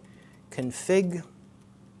make config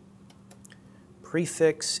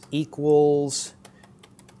prefix equals,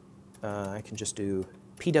 I can just do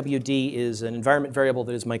pwd is an environment variable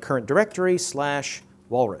that is my current directory /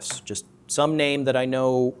 walrus, just some name that I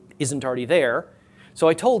know isn't already there. So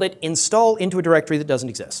I told it install into a directory that doesn't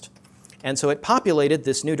exist. And so it populated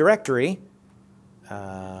this new directory.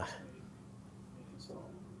 Oh,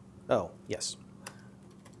 yes.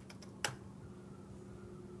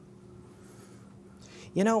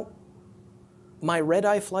 You know, my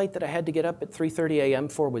red-eye flight that I had to get up at 3:30 a.m.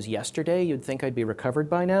 for was yesterday. You'd think I'd be recovered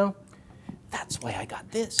by now. That's why I got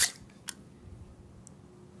this.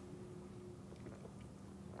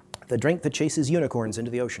 The drink that chases unicorns into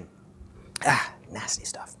the ocean. Ah, nasty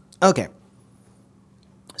stuff. Okay.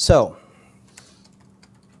 So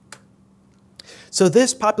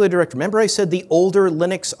this popular directory, remember I said the older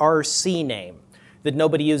Linux RC name that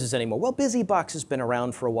nobody uses anymore? Well, busybox has been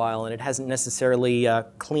around for a while, and it hasn't necessarily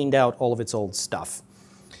cleaned out all of its old stuff.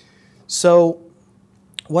 So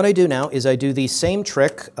what I do now is I do the same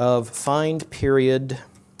trick of find period,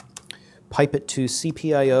 pipe it to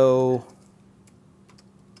cpio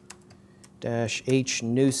 -h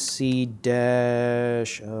nuc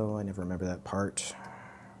oh, I never remember that part.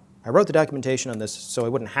 I wrote the documentation on this so I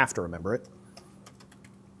wouldn't have to remember it.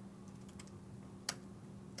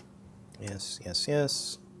 Yes, yes,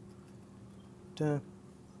 yes. Duh.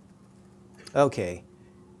 Okay.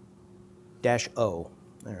 -o.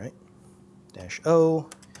 All right. -o.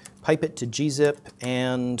 Pipe it to gzip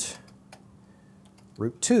and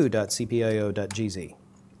root2.cpio.gz.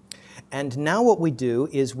 And now what we do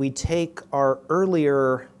is we take our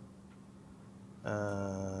earlier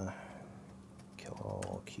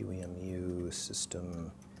kill QEMU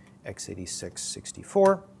system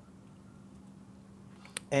x86-64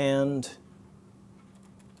 and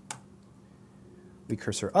we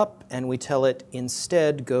cursor up and we tell it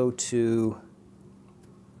instead go to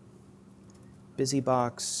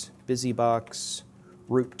busybox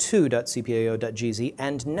root2.cpio.gz,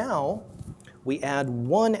 and now we add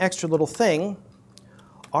one extra little thing,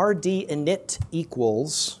 rd init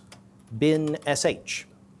equals bin sh.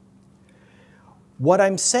 What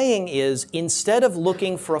I'm saying is, instead of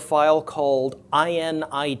looking for a file called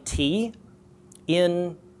init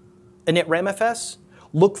in initramfs,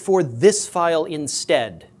 look for this file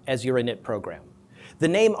instead as your init program. The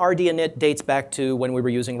name rdinit dates back to when we were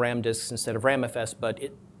using RAM disks instead of ramfs, but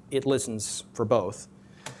it listens for both.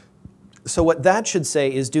 So what that should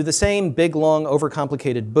say is do the same big, long,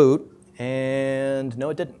 overcomplicated boot, and no,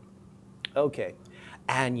 it didn't. Okay.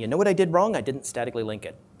 And you know what I did wrong? I didn't statically link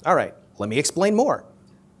it. All right, let me explain more.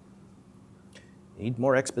 Need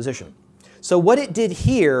more exposition. So what it did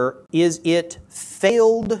here is it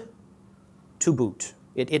failed to boot.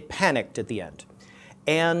 It panicked at the end.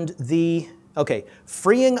 And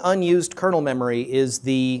freeing unused kernel memory is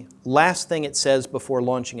the last thing it says before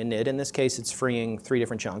launching init. In this case, it's freeing 3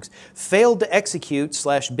 different chunks. Failed to execute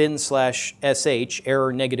 /bin/sh,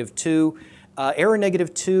 error -2. Error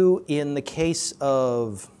 -2 in the case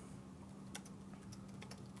of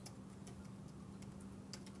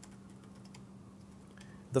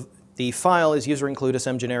the file is user include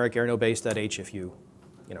sm generic error-no-base.h if you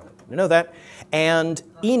know that. And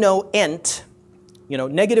eno-ent,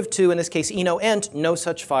 -2 in this case, eno-ent, no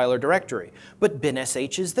such file or directory. But bin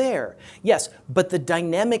sh is there. Yes, but the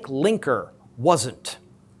dynamic linker wasn't.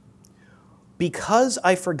 Because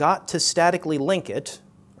I forgot to statically link it,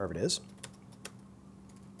 wherever it is,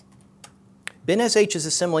 bin sh is a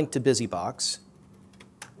symlink to busybox.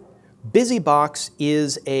 Busybox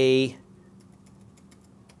is a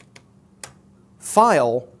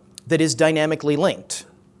file that is dynamically linked.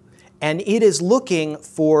 And it is looking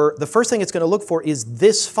for, the first thing it's going to look for is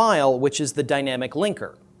this file, which is the dynamic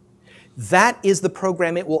linker. That is the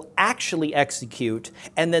program it will actually execute,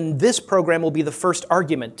 and then this program will be the first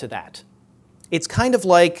argument to that. It's kind of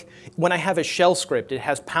like when I have a shell script. It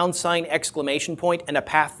has #, exclamation point, and a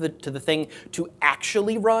path to the thing to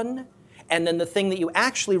actually run, and then the thing that you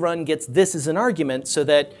actually run gets this as an argument so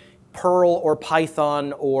that Perl or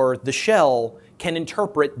Python or the shell can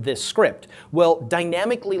interpret this script. Well,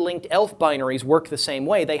 dynamically linked ELF binaries work the same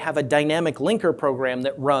way. They have a dynamic linker program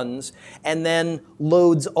that runs and then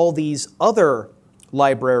loads all these other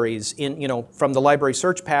libraries from the library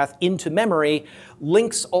search path into memory,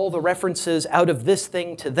 links all the references out of this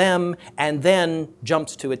thing to them, and then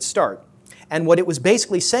jumps to its start. And what it was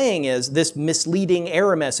basically saying is this misleading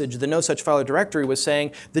error message, the no such file or directory, was saying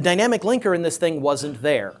the dynamic linker in this thing wasn't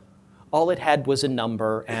there. All it had was a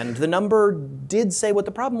number, and the number did say what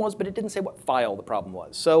the problem was, but it didn't say what file the problem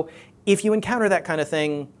was. So if you encounter that kind of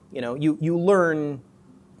thing, you learn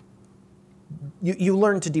to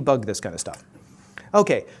debug this kind of stuff.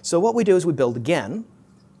 Okay, so what we do is we build again,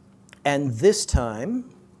 and this time,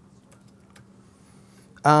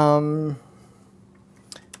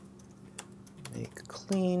 make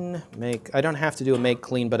clean, I don't have to do a make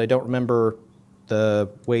clean, but I don't remember the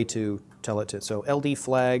way to tell it to. So ld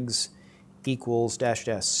flags equals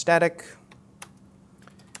 -- static,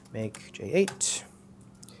 make j8,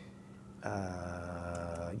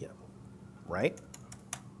 yeah, right.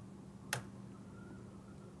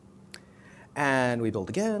 And we build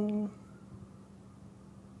again.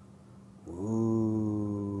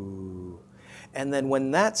 Ooh. And then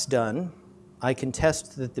when that's done, I can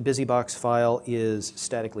test that the busybox file is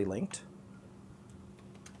statically linked.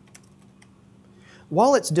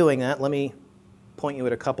 While it's doing that, let me point you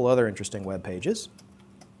at a couple other interesting web pages.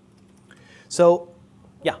 So,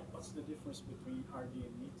 yeah? What's the difference between RD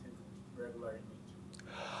init and regular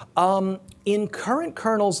init? In current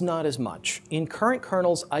kernels, not as much. In current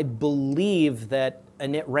kernels, I believe that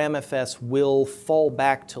initramfs will fall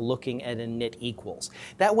back to looking at init equals.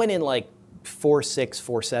 That went in like 4.6,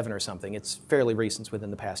 4.7 or something. It's fairly recent, it's within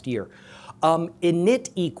the past year. Init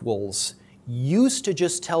equals used to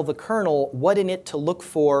just tell the kernel what init to look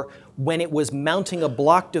for when it was mounting a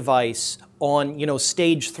block device on,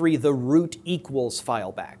 stage 3, the root equals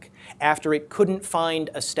file back. After it couldn't find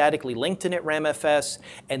a statically linked initramfs,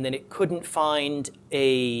 and then it couldn't find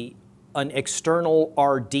an external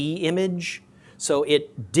RD image, so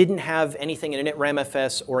it didn't have anything in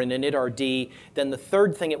initramfs or in initrd, then the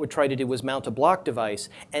third thing it would try to do was mount a block device,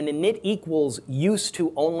 and init equals used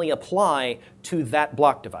to only apply to that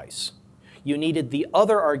block device. You needed the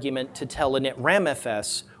other argument to tell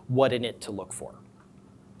initramfs what init to look for.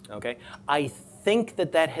 Okay? I think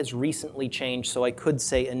that has recently changed, so I could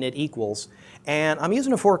say init equals. And I'm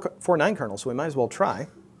using a 4.9 kernel, so we might as well try.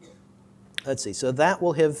 Let's see, so that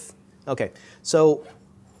will have, okay. So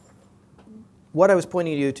what I was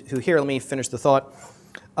pointing you to here, let me finish the thought.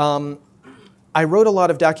 I wrote a lot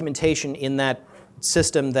of documentation in that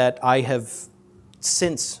system that I have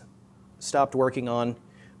since stopped working on.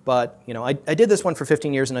 But I did this one for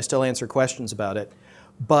 15 years, and I still answer questions about it.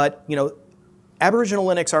 But Aboriginal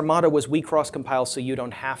Linux, our motto was we cross-compile so you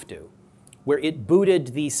don't have to, where it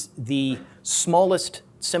booted the smallest,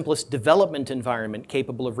 simplest development environment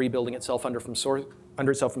capable of rebuilding itself under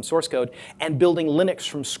itself from source code and building Linux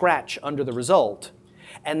from scratch under the result.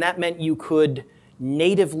 And that meant you could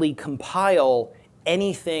natively compile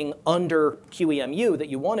anything under QEMU that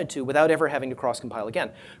you wanted to without ever having to cross-compile again.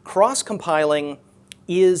 Cross-compiling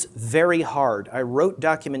is very hard. I wrote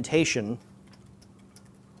documentation.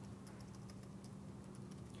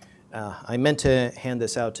 I meant to hand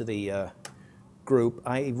this out to the group.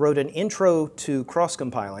 I wrote an intro to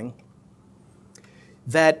cross-compiling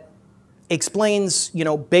that explains,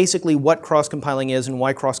 basically what cross-compiling is and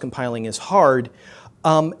why cross-compiling is hard.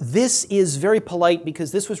 This is very polite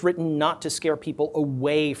because this was written not to scare people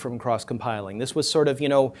away from cross-compiling. This was sort of,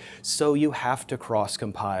 so you have to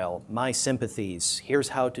cross-compile. My sympathies. Here's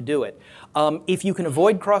how to do it. If you can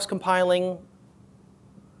avoid cross-compiling,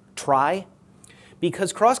 try.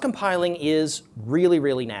 Because cross-compiling is really,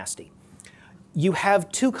 really nasty. You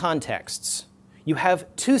have two contexts. You have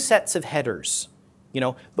two sets of headers.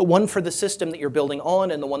 The one for the system that you're building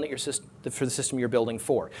on and the one that for the system you're building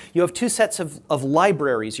for. You have two sets of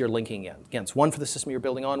libraries you're linking against. One for the system you're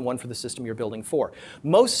building on, one for the system you're building for.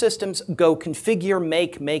 Most systems go configure,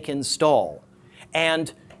 make, install.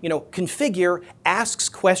 And configure asks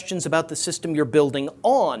questions about the system you're building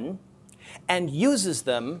on and uses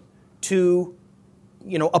them to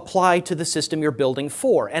apply to the system you're building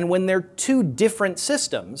for. And when they're two different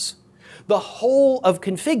systems, the whole of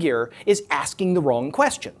configure is asking the wrong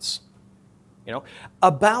questions.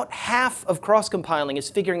 About half of cross-compiling is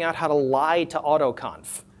figuring out how to lie to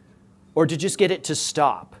autoconf or to just get it to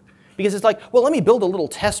stop. Because it's like, well, let me build a little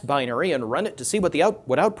test binary and run it to see what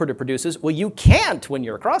output it produces. Well, you can't when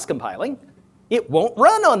you're cross-compiling. It won't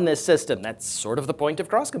run on this system. That's sort of the point of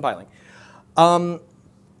cross-compiling.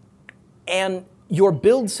 And your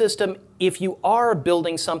build system, if you are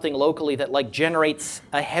building something locally that generates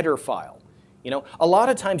a header file, a lot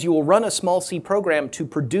of times you will run a small C program to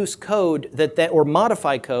produce code or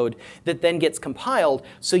modify code that then gets compiled.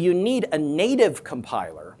 So you need a native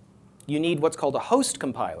compiler, you need what's called a host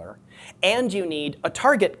compiler, and you need a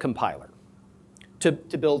target compiler to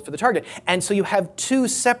build for the target. And so you have two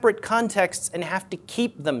separate contexts and have to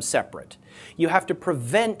keep them separate. You have to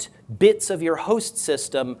prevent bits of your host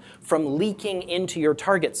system from leaking into your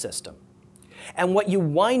target system. And what you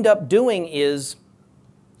wind up doing is,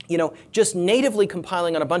 you know, just natively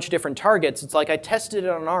compiling on a bunch of different targets. It's like I tested it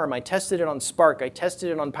on ARM, I tested it on Spark, I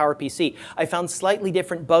tested it on PowerPC. I found slightly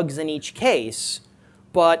different bugs in each case,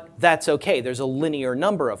 but that's okay. There's a linear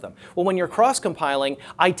number of them. Well, when you're cross-compiling,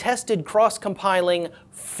 I tested cross-compiling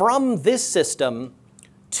from this system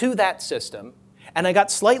to that system, and I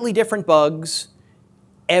got slightly different bugs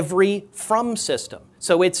every from system.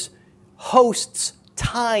 So it's hosts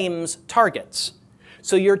times targets.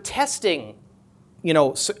 So you're testing, you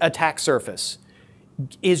know, attack surface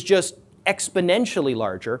is just exponentially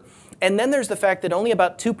larger. And then there's the fact that only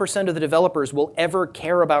about 2% of the developers will ever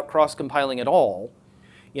care about cross-compiling at all.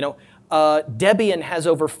 You know, Debian has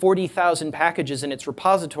over 40,000 packages in its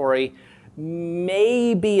repository.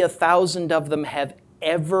 Maybe 1,000 of them have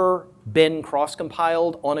ever been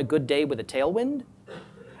cross-compiled on a good day with a tailwind.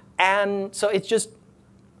 And so it's just,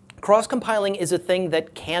 cross-compiling is a thing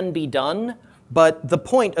that can be done, but the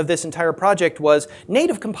point of this entire project was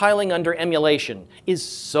native compiling under emulation is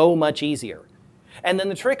so much easier. And then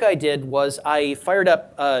the trick I did was I fired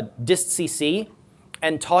up distcc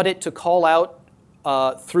and taught it to call out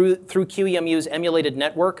through QEMU's emulated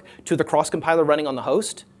network to the cross-compiler running on the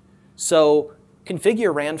host. So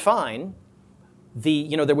configure ran fine.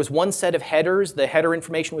 There was one set of headers. The header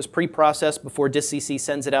information was pre-processed before distcc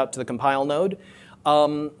sends it out to the compile node.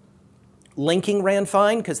 Linking ran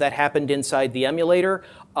fine because that happened inside the emulator.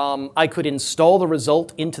 I could install the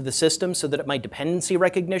result into the system so that my dependency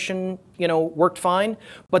recognition, worked fine.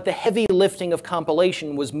 But the heavy lifting of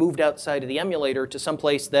compilation was moved outside of the emulator to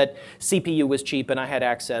someplace that CPU was cheap and I had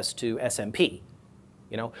access to SMP.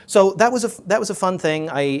 So that was a fun thing.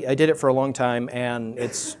 I did it for a long time, and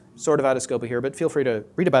it's sort of out of scope here, but feel free to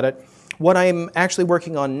read about it. What I'm actually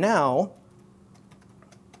working on now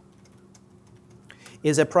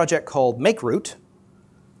is a project called MakeRoot,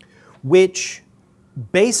 which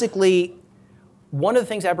basically, one of the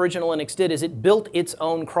things Aboriginal Linux did is it built its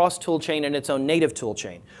own cross toolchain and its own native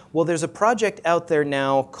toolchain. Well, there's a project out there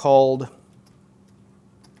now called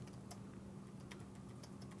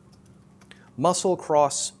Muscle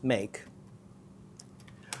Cross Make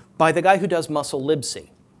by the guy who does Muscle libc,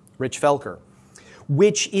 Rich Felker,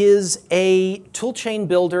 which is a toolchain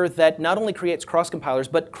builder that not only creates cross-compilers,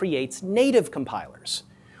 but creates native compilers,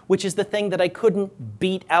 which is the thing that I couldn't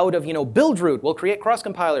beat out of, buildroot will create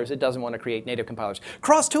cross-compilers. It doesn't want to create native compilers.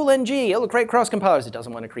 CrossToolNG, it'll create cross-compilers. It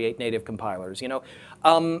doesn't want to create native compilers.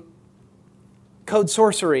 Code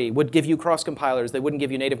Sorcery would give you cross-compilers. They wouldn't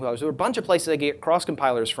give you native compilers. There were a bunch of places I get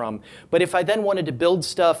cross-compilers from. But if I then wanted to build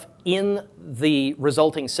stuff in the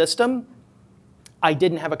resulting system, I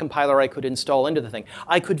didn't have a compiler I could install into the thing.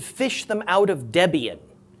 I could fish them out of Debian.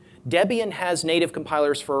 Debian has native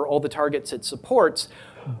compilers for all the targets it supports,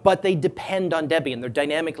 but they depend on Debian. They're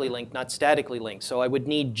dynamically linked, not statically linked. So I would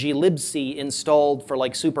need glibc installed for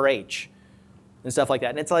like Super H and stuff like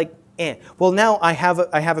that. And it's like, eh. Well, now I have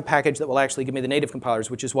a package that will actually give me the native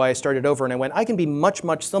compilers, which is why I started over and I went, I can be much,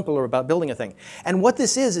 much simpler about building a thing. And what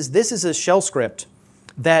this is a shell script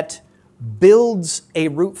that builds a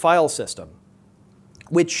root file system,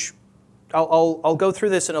 which I'll go through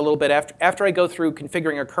this in a little bit. After I go through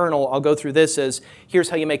configuring a kernel, I'll go through this as, here's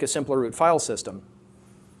how you make a simpler root file system.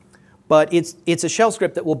 But it's a shell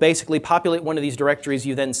script that will basically populate one of these directories,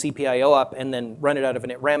 you then CPIO up, and then run it out of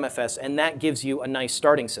initramfs, and that gives you a nice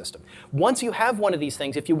starting system. Once you have one of these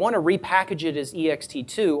things, if you want to repackage it as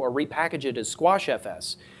ext2 or repackage it as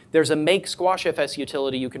squashfs, there's a make squashfs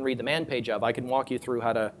utility you can read the man page of. I can walk you through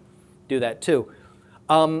how to do that too.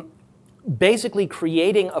 Basically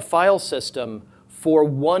creating a file system for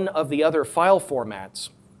one of the other file formats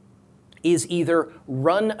is either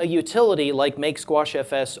run a utility like make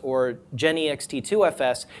squashfs or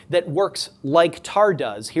genext2fs that works like tar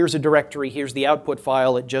does. Here's a directory, here's the output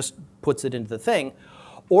file, it just puts it into the thing.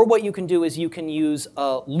 Or what you can do is you can use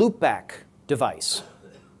a loopback device.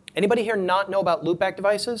 Anybody here not know about loopback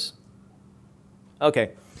devices?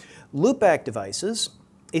 Okay. Loopback devices,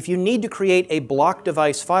 if you need to create a block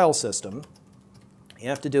device file system, you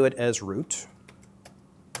have to do it as root.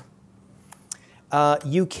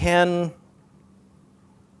 You can,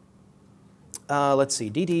 let's see,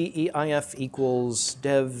 ddEIF equals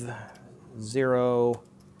dev 0,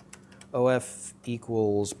 OF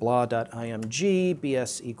equals blah.img,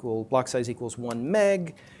 BS equals, block size equals 1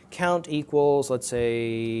 meg, count equals, let's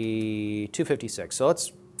say, 256. So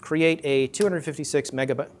let's create a 256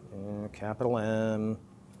 megabyte, capital M.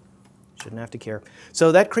 Shouldn't have to care.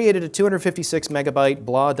 So that created a 256 megabyte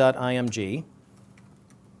blah.img.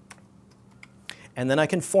 And then I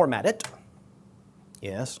can format it.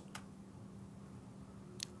 Yes.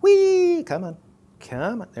 Whee! Come on.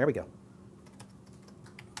 Come on. There we go.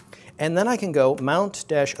 And then I can go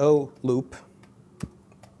mount-o loop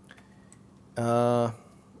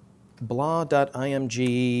blah.img.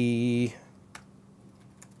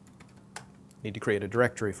 Need to create a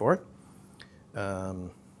directory for it.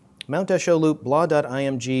 Mount-o loop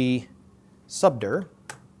blah.img subdir.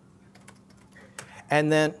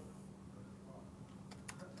 And then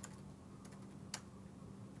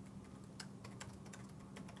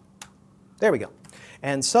there we go.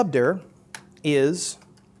 And subdir is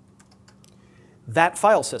that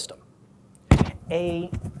file system. A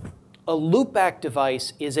loopback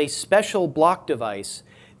device is a special block device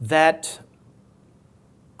that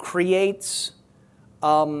creates,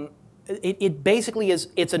 it basically is,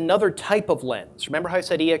 it's another type of lens. Remember how I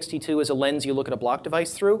said ext2 is a lens you look at a block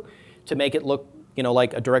device through to make it look, you know,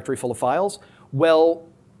 like a directory full of files? Well,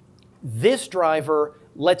 this driver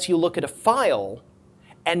lets you look at a file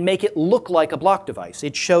and make it look like a block device.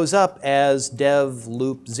 It shows up as dev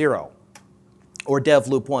loop 0 or dev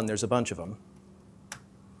loop 1. There's a bunch of them.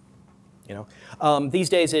 You know, these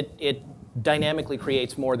days it dynamically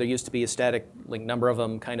creates more. There used to be a static number of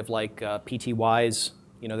them, kind of like PTYs.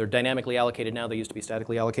 You know, they're dynamically allocated now. They used to be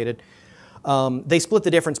statically allocated. They split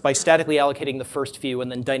the difference by statically allocating the first few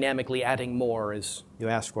and then dynamically adding more as you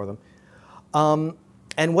ask for them.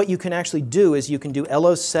 And what you can actually do is you can do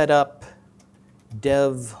lo setup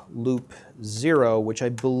dev loop 0, which I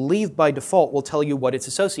believe by default will tell you what it's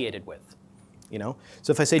associated with. You know?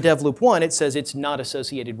 So if I say dev loop 1, it says it's not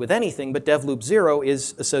associated with anything, but dev loop 0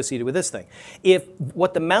 is associated with this thing. If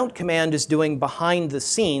what the mount command is doing behind the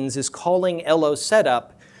scenes is calling lo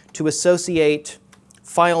setup to associate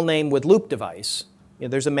file name with loop device, you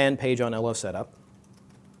know, there's a man page on lo setup,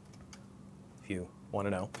 if you want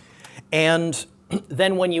to know. And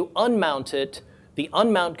then when you unmount it, the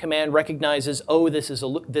unmount command recognizes, oh, this is a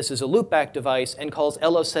loopback device, and calls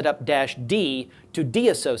lo setup -d to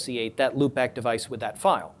deassociate that loopback device with that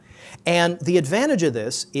file. And the advantage of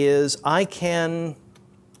this is I can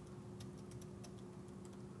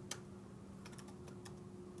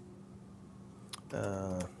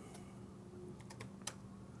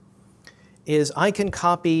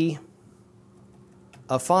copy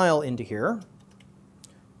a file into here.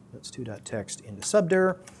 That's 2.txt into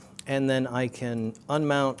subdir. And then I can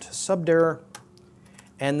unmount subdir,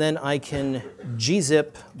 and then I can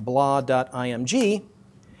gzip blah.img,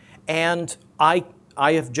 and I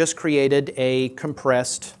have just created a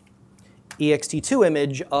compressed ext2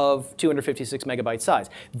 image of 256 megabyte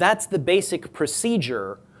size. That's the basic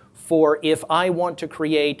procedure for if I want to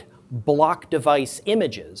create block device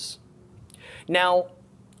images. Now,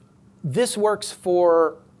 this works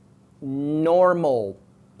for normal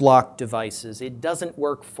block devices. It doesn't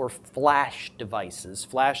work for flash devices.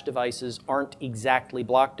 Flash devices aren't exactly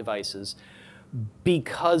block devices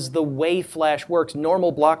because the way flash works,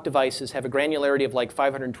 normal block devices have a granularity of like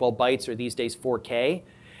 512 bytes, or these days 4K,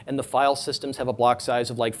 and the file systems have a block size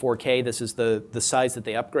of like 4K. This is the size that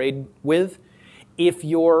they upgrade with. If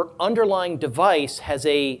your underlying device has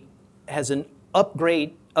an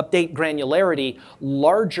update granularity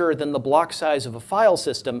larger than the block size of a file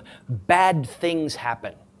system, bad things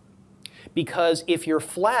happen. Because if your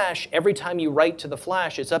flash, every time you write to the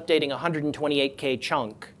flash, it's updating a 128K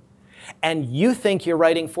chunk, and you think you're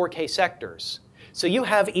writing 4K sectors. So you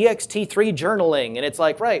have ext3 journaling, and it's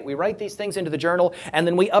like, right, we write these things into the journal, and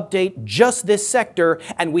then we update just this sector,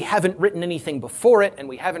 and we haven't written anything before it, and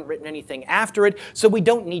we haven't written anything after it, so we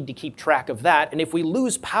don't need to keep track of that. And if we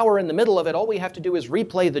lose power in the middle of it, all we have to do is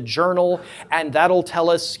replay the journal, and that'll tell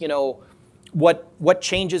us, you know, what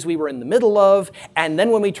changes we were in the middle of. And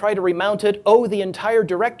then when we try to remount it, oh, the entire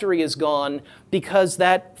directory is gone because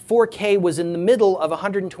that 4K was in the middle of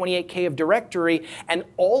 128K of directory, and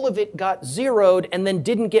all of it got zeroed and then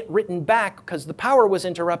didn't get written back because the power was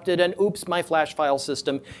interrupted, and oops, my flash file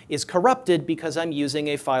system is corrupted because I'm using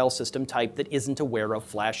a file system type that isn't aware of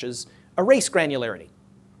flash's erase granularity.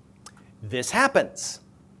 This happens.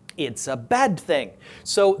 It's a bad thing.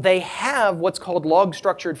 So they have what's called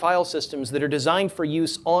log-structured file systems that are designed for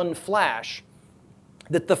use on flash,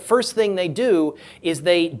 that the first thing they do is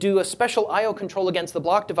they do a special I/O control against the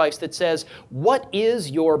block device that says, what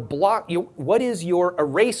is your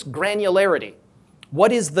erase granularity?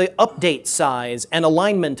 What is the update size and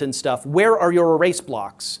alignment and stuff? Where are your erase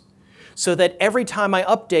blocks? So that every time I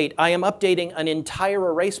update, I am updating an entire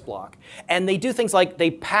erase block. And they do things like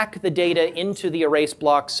they pack the data into the erase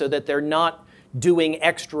block so that they're not doing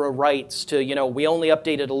extra writes to, you know, we only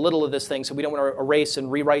updated a little of this thing, so we don't want to erase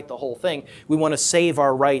and rewrite the whole thing. We want to save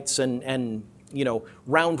our writes and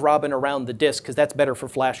round robin around the disk because that's better for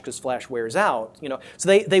Flash because Flash wears out.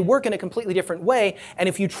 So they work in a completely different way. And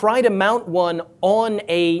if you try to mount one on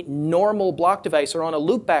a normal block device or on a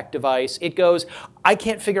loopback device, it goes, I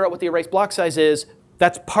can't figure out what the erase block size is.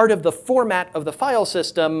 That's part of the format of the file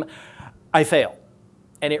system. I fail.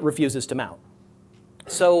 And it refuses to mount.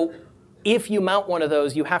 So if you mount one of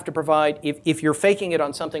those, you have to provide, if you're faking it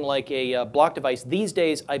on something like a block device, these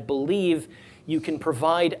days I believe you can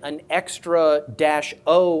provide an extra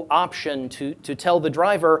 -O option to tell the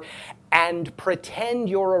driver and pretend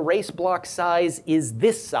your erase block size is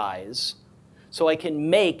this size so I can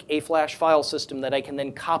make a Flash file system that I can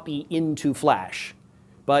then copy into Flash.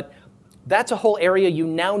 But that's a whole area you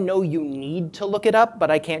now know you need to look it up,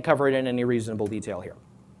 but I can't cover it in any reasonable detail here.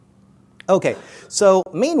 OK, so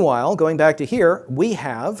meanwhile, going back to here, we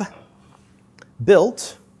have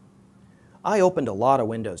built. I opened a lot of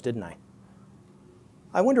windows, didn't I?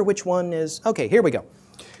 I wonder which one is. OK, here we go.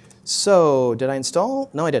 So did I install?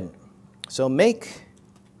 No, I didn't. So make.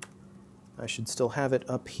 I should still have it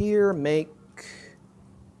up here. Make.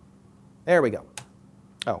 There we go.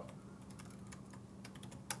 Oh.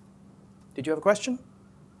 Did you have a question?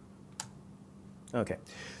 OK.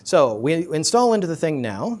 So we install into the thing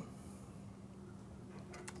now.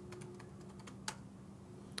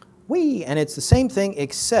 And it's the same thing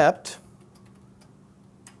except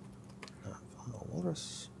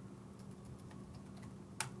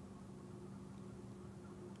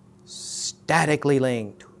statically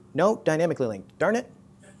linked. No, dynamically linked. Darn it.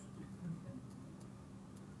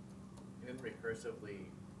 You can recursively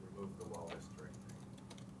remove the Wallace string.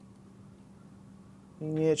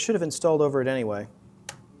 Yeah, it should have installed over it anyway.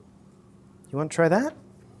 You want to try that?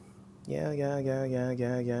 Yeah.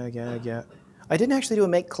 I didn't actually do a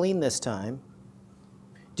make clean this time.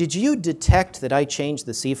 Did you detect that I changed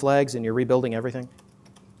the C flags and you're rebuilding everything?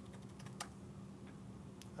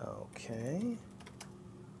 OK.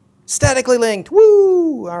 Statically linked.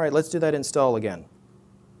 Woo! All right, let's do that install again.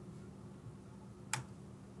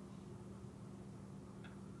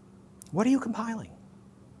 What are you compiling?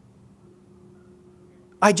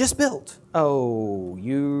 I just built. Oh,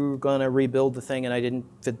 you're going to rebuild the thing and I didn't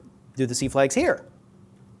do the C flags here.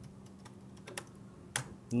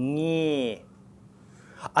 Yeah.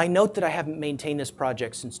 I note that I haven't maintained this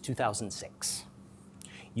project since 2006.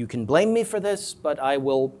 You can blame me for this, but I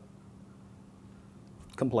will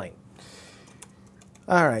complain.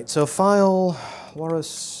 All right, so file, Laura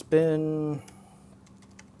spin,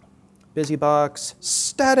 busybox,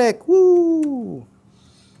 static, woo!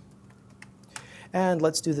 And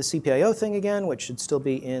let's do the CPIO thing again, which should still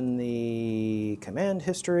be in the command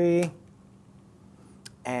history.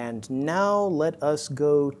 And now let us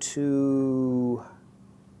go to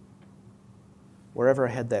wherever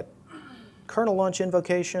I had that kernel launch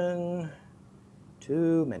invocation.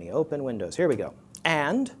 Too many open windows. Here we go.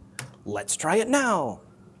 And let's try it now.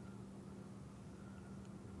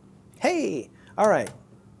 Hey, all right.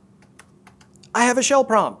 I have a shell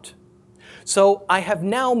prompt. So I have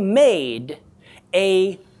now made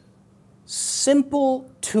a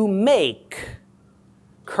simple to make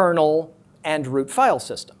kernel and root file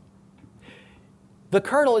system. The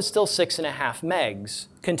kernel is still 6.5 megs,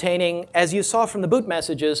 containing, as you saw from the boot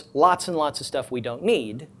messages, lots and lots of stuff we don't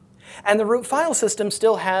need. And the root file system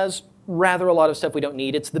still has rather a lot of stuff we don't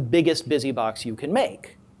need. It's the biggest busybox you can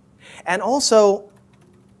make. And also,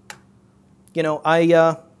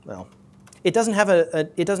 well, it doesn't have an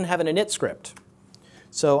init script.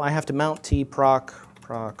 So I have to mount tproc,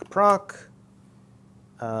 proc,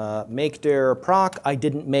 make dir proc. I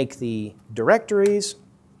didn't make the directories.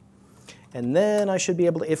 And then I should be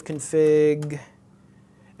able to ifconfig.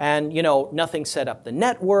 And nothing set up the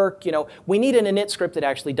network. We need an init script that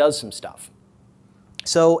actually does some stuff.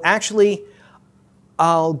 So actually,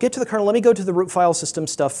 I'll get to the kernel. Let me go to the root file system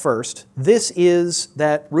stuff first. This is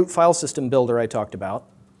that root file system builder I talked about.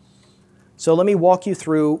 So let me walk you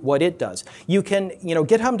through what it does. You can,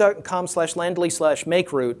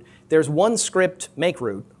 github.com/landley/makeroot, there's one script,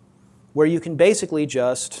 makeroot, where you can basically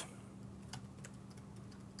just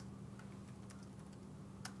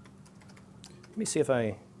let me see if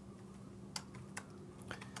let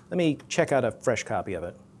me check out a fresh copy of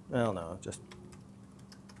it. Well, no, just,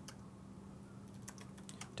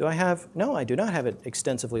 do I have, no, I do not have it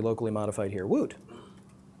extensively locally modified here. Woot.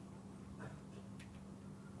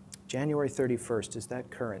 January 31st, is that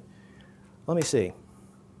current? Let me see.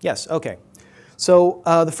 Yes, OK. So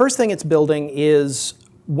the first thing it's building is,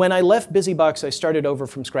 when I left busybox, I started over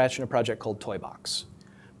from scratch in a project called Toybox,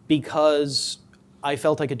 because I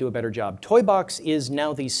felt I could do a better job. Toybox is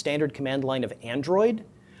now the standard command line of Android.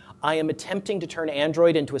 I am attempting to turn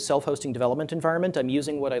Android into a self-hosting development environment. I'm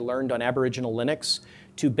using what I learned on Aboriginal Linux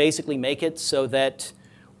to basically make it so that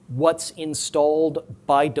what's installed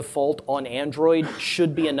by default on Android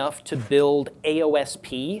should be enough to build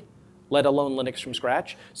AOSP, let alone Linux from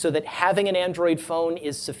scratch, so that having an Android phone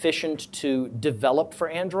is sufficient to develop for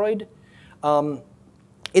Android.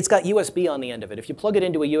 It's got USB on the end of it. If you plug it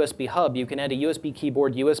into a USB hub, you can add a USB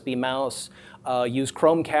keyboard, USB mouse, use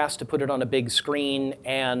Chromecast to put it on a big screen,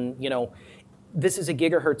 and this is a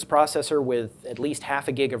gigahertz processor with at least half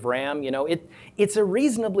a gig of RAM. It's a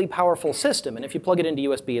reasonably powerful system, and if you plug it into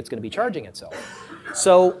USB, it's going to be charging itself.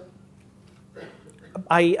 So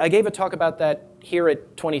I gave a talk about that here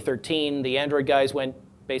at 2013. The Android guys went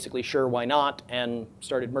basically, sure, why not, and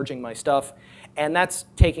started merging my stuff. And that's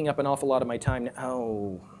taking up an awful lot of my time now.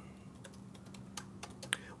 Oh.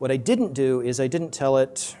 What I didn't do is I didn't tell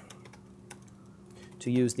it to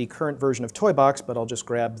use the current version of Toybox, but I'll just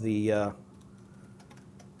grab the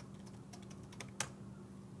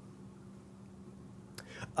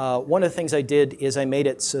one of the things I did is I made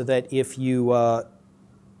it so that if you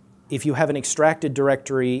have an extracted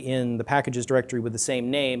directory in the packages directory with the same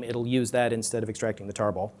name, it'll use that instead of extracting the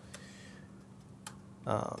tarball.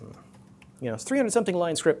 It's 300-something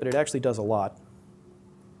line script, but it actually does a lot.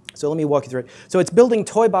 So let me walk you through it. So it's building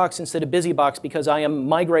Toybox instead of busybox because I am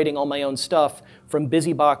migrating all my own stuff from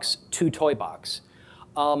busybox to Toybox.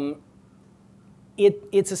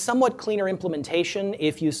 It's a somewhat cleaner implementation.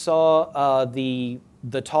 If you saw the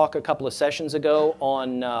talk a couple of sessions ago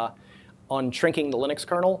on shrinking the Linux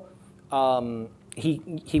kernel,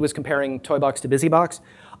 he was comparing Toybox to busybox.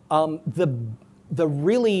 The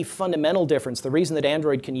really fundamental difference, the reason that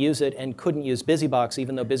Android can use it and couldn't use busybox,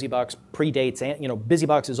 even though busybox predates,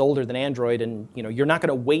 busybox is older than Android, and you're not going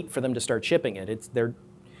to wait for them to start shipping it. They're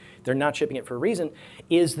not shipping it for a reason,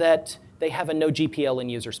 is that they have a no GPL in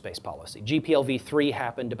user space policy. GPL v3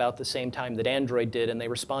 happened about the same time that Android did, and they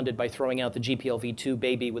responded by throwing out the GPL v2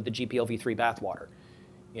 baby with the GPL v3 bathwater.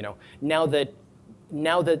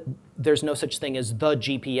 Now that there's no such thing as the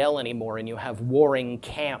GPL anymore, and you have warring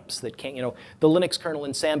camps that can't, the Linux kernel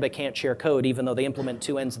and Samba can't share code, even though they implement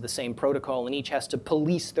two ends of the same protocol, and each has to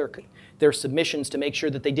police their submissions to make sure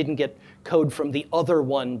that they didn't get code from the other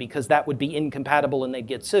one because that would be incompatible and they'd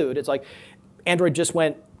get sued. It's like Android just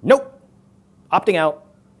went, nope, opting out,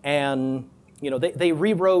 and they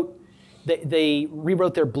rewrote. They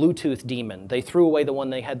rewrote their Bluetooth daemon. They threw away the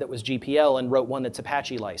one they had that was GPL and wrote one that's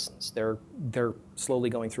Apache licensed. They're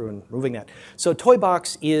slowly going through and moving that. So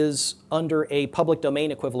Toybox is under a public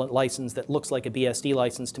domain equivalent license that looks like a BSD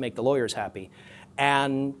license to make the lawyers happy.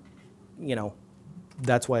 And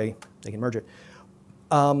that's why they can merge it.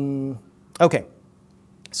 OK,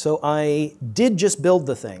 so I did just build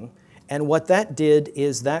the thing. And what that did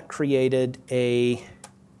is that created a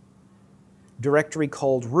directory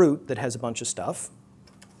called root that has a bunch of stuff.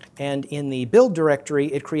 And in the build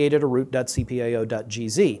directory, it created a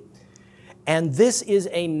root.cpio.gz. And this is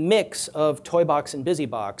a mix of Toybox and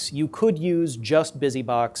busybox. You could use just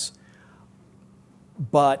busybox,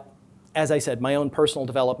 but as I said, my own personal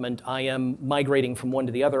development, I am migrating from one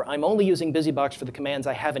to the other. I'm only using busybox for the commands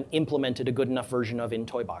I haven't implemented a good enough version of in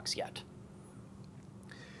Toybox yet.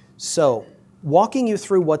 So walking you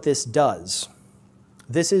through what this does,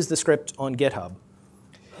 this is the script on GitHub.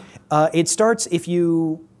 It starts if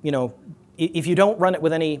you don't run it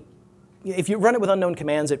with if you run it with unknown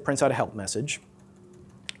commands, it prints out a help message.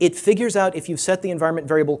 It figures out if you've set the environment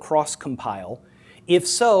variable cross-compile. If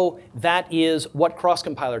so, that is what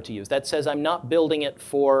cross-compiler to use. That says I'm not building it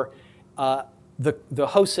for the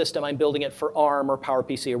host system. I'm building it for ARM or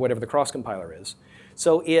PowerPC or whatever the cross-compiler is.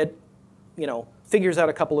 So it figures out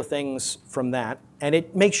a couple of things from that, and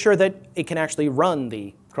it makes sure that it can actually run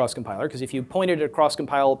the cross-compiler, because if you pointed at a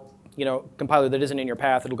cross-compile, compiler that isn't in your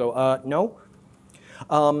path, it'll go, no.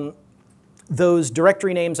 Those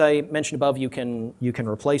directory names I mentioned above, you can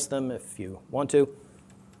replace them if you want to.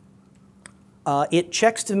 It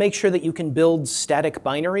checks to make sure that you can build static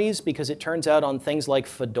binaries, because it turns out on things like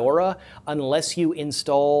Fedora, unless you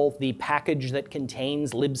install the package that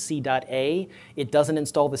contains libc.a, it doesn't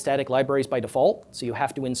install the static libraries by default. So you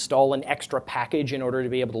have to install an extra package in order to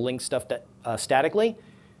be able to link stuff statically.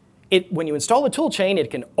 When you install a toolchain,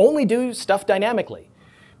 it can only do stuff dynamically,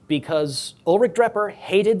 because Ulrich Drepper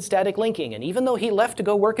hated static linking. And even though he left to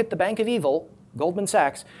go work at the Bank of Evil, Goldman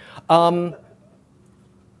Sachs,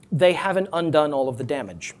 they haven't undone all of the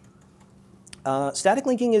damage. Static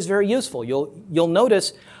linking is very useful. You'll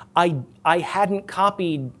notice I hadn't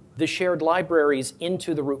copied the shared libraries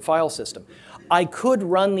into the root file system. I could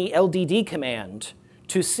run the LDD command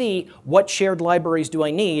to see what shared libraries do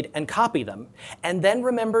I need and copy them. And then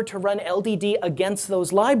remember to run LDD against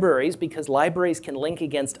those libraries, because libraries can link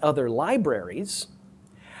against other libraries.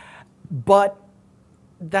 But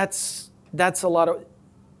that's a lot of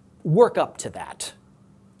work up to that.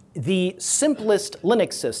 The simplest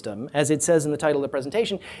Linux system, as it says in the title of the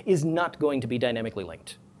presentation, is not going to be dynamically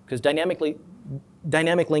linked, because dynamic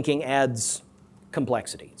linking adds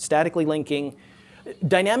complexity. Statically linking,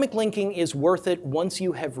 dynamic linking is worth it once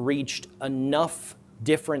you have reached enough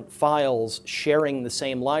different files sharing the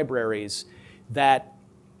same libraries that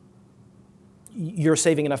you're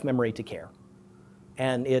saving enough memory to care.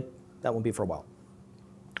 And that won't be for a while.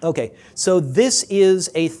 Okay, so this is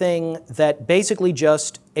a thing that basically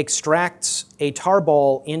just extracts a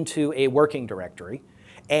tarball into a working directory,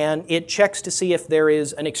 and it checks to see if there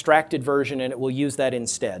is an extracted version, and it will use that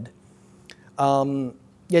instead.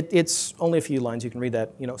 It's only a few lines. You can read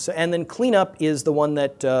that. So, and then cleanup is the one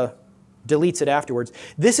that deletes it afterwards.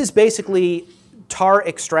 This is basically tar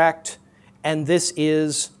extract, and this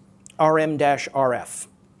is rm-rf.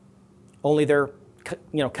 Only they're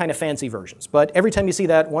kind of fancy versions. But every time you see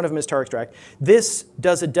that, one of them is tar extract. This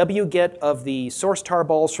does a wget of the source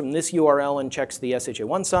tarballs from this URL and checks the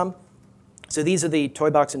sha1 sum. So these are the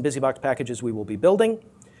toybox and busybox packages we will be building.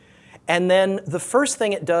 And then the first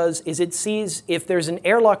thing it does is it sees if there's an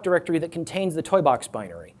airlock directory that contains the toybox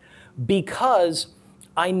binary. Because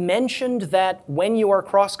I mentioned that when you are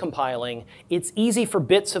cross-compiling, it's easy for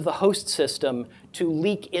bits of the host system to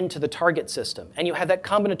leak into the target system. And you have that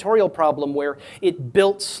combinatorial problem where it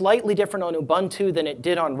built slightly different on Ubuntu than it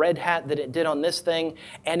did on Red Hat, than it did on this thing.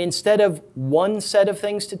 And instead of one set of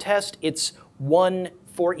things to test, it's one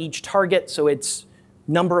for each target. So it's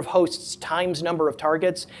number of hosts times number of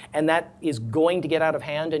targets. And that is going to get out of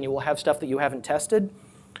hand, and you will have stuff that you haven't tested.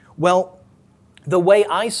 Well, the way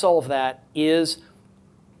I solve that is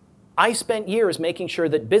I spent years making sure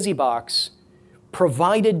that busybox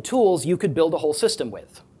provided tools you could build a whole system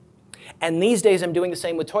with. And these days I'm doing the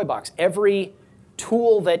same with toybox. Every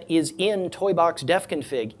tool that is in toybox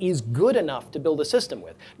defconfig is good enough to build a system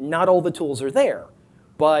with. Not all the tools are there,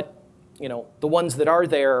 but the ones that are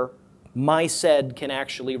there, my sed can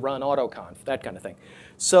actually run autoconf, that kind of thing.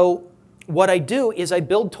 So what I do is I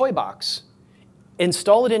build toybox,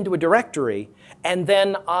 install it into a directory, and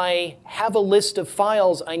then I have a list of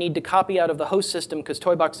files I need to copy out of the host system because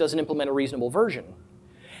toybox doesn't implement a reasonable version.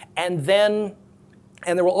 And there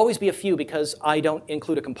will always be a few because I don't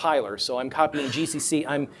include a compiler. So I'm copying GCC,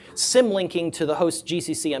 I'm symlinking to the host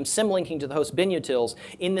GCC, I'm symlinking to the host binutils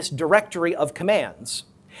in this directory of commands.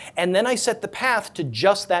 And then I set the path to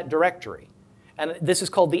just that directory. And this is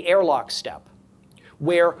called the airlock step,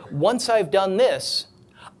 where once I've done this,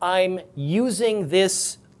 I'm using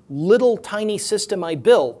this little tiny system I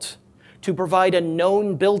built to provide a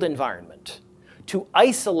known build environment, to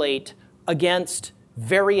isolate against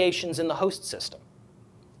variations in the host system.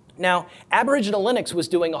 Now, Aboriginal Linux was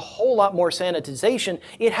doing a whole lot more sanitization.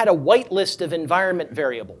 It had a whitelist of environment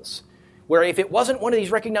variables, where if it wasn't one of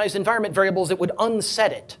these recognized environment variables, it would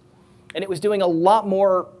unset it. And it was doing a lot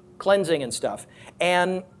more cleansing and stuff.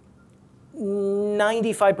 And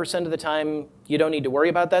 95% of the time, you don't need to worry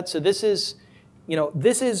about that. So this is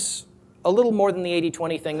a little more than the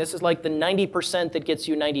 80-20 thing. This is like the 90% that gets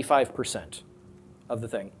you 95% of the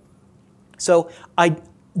thing. So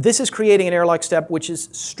this is creating an airlock step, which is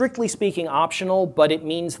strictly speaking optional, but it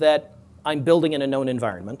means that I'm building in a known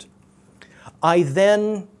environment. I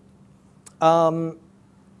then,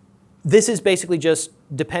 this is basically just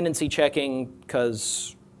dependency checking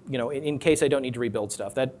because, in case I don't need to rebuild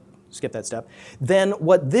stuff. Skip that step. Then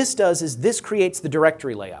what this does is this creates the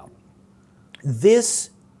directory layout.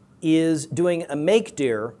 This is doing a make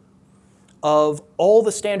dir of all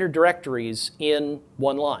the standard directories in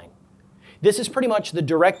one line. This is pretty much the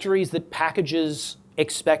directories that packages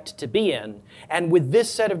expect to be in. And with this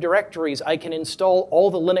set of directories, I can install all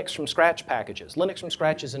the Linux from scratch packages. Linux from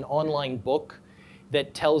scratch is an online book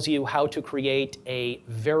that tells you how to create a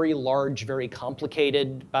very large, very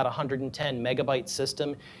complicated, about 110 megabyte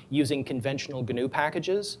system using conventional GNU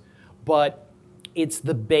packages. But it's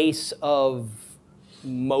the base of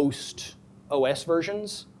most OS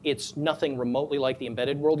versions. It's nothing remotely like the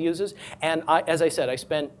embedded world uses. And as I said, I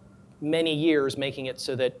spent many years making it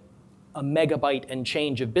so that a megabyte and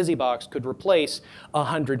change of busybox could replace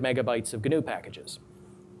 100 megabytes of GNU packages.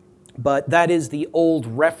 But that is the old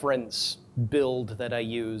reference build that I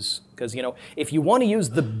use. Because if you want to use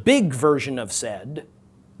the big version of sed,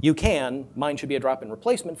 you can. Mine should be a drop-in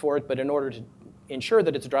replacement for it. But in order to ensure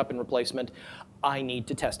that it's a drop-in replacement, I need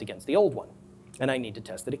to test against the old one. And I need to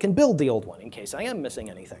test that it can build the old one in case I am missing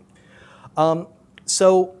anything.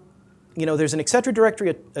 So, you know, there's an etc directory,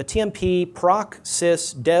 a tmp, proc,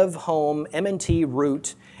 sys, dev, home, mnt,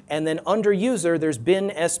 root, and then under user, there's bin,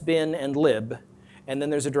 sbin, and lib, and then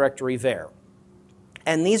there's a directory var.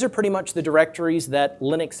 And these are pretty much the directories that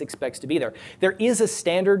Linux expects to be there. There is a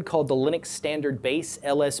standard called the Linux Standard Base,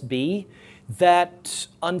 LSB, that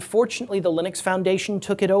unfortunately the Linux Foundation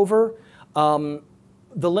took it over. The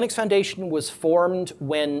Linux Foundation was formed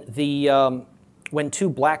when when two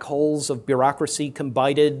black holes of bureaucracy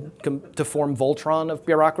combined to form Voltron of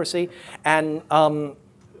bureaucracy. And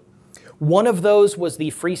one of those was the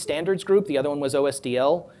Free Standards Group, the other one was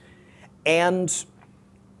OSDL. And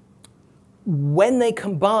when they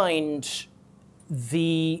combined,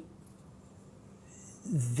 the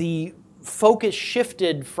focus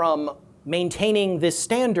shifted from maintaining this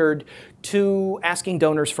standard to asking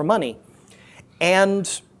donors for money.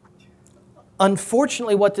 And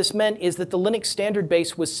unfortunately, what this meant is that the Linux standard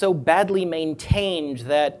base was so badly maintained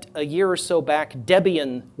that a year or so back,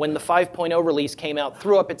 Debian, when the 5.0 release came out,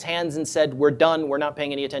 threw up its hands and said, we're done, we're not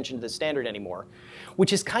paying any attention to this standard anymore.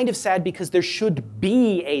 Which is kind of sad because there should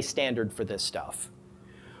be a standard for this stuff.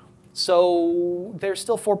 So there's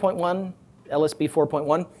still 4.1, LSB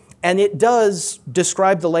 4.1, and it does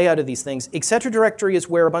describe the layout of these things. Etc directory is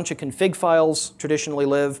where a bunch of config files traditionally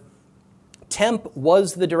live. Temp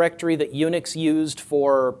was the directory that Unix used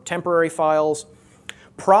for temporary files.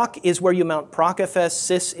 Proc is where you mount procfs.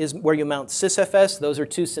 Sys is where you mount sysfs. Those are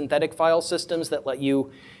two synthetic file systems that let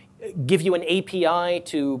you give you an API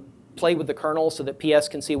to play with the kernel so that PS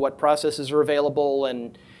can see what processes are available,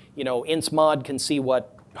 and insmod can see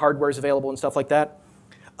what hardware is available and stuff like that.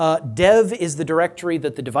 Dev is the directory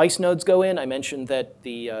that the device nodes go in. I mentioned that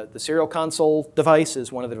the serial console device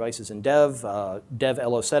is one of the devices in dev. Dev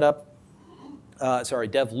lo setup.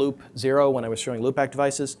 Dev loop 0 when I was showing loopback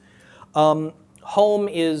devices. Home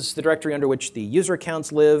is the directory under which the user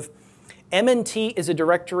accounts live. MNT is a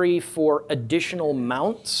directory for additional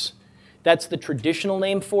mounts. That's the traditional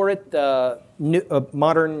name for it.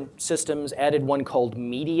 Modern systems added one called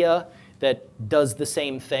media that does the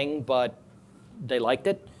same thing, but they liked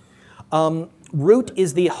it. Root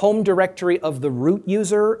is the home directory of the root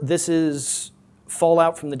user. This is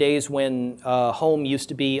fallout from the days when home used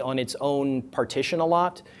to be on its own partition a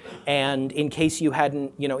lot. And in case you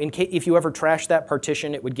hadn't, if you ever trashed that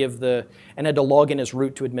partition, it would give and had to log in as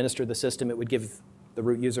root to administer the system, it would give the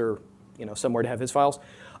root user, somewhere to have his files.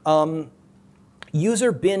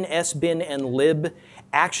 User bin, sbin, and lib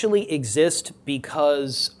actually exist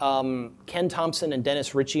because Ken Thompson and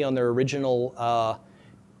Dennis Ritchie on their original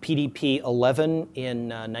PDP 11 in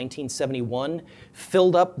 1971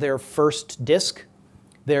 filled up their first disk.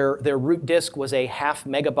 Their root disk was a 0.5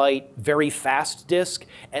 megabyte, very fast disk,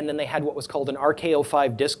 and then they had what was called an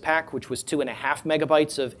RK05 disk pack, which was 2.5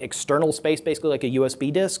 megabytes of external space, basically like a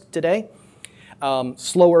USB disk today.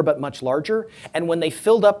 Slower but much larger. And when they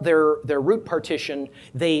filled up their root partition,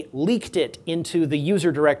 they leaked it into the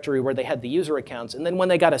user directory where they had the user accounts. And then when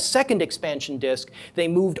they got a second expansion disk, they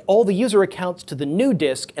moved all the user accounts to the new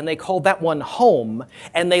disk, and they called that one home.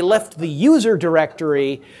 And they left the user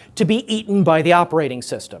directory to be eaten by the operating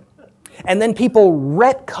system. And then people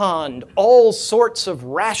retconned all sorts of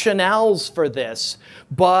rationales for this,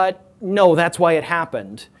 but no, that's why it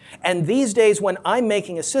happened. And these days, when I'm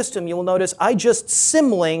making a system, you will notice I just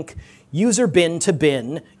symlink user bin to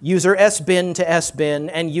bin, user sbin to sbin,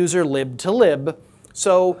 and user lib to lib.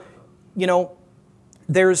 So,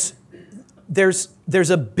 there's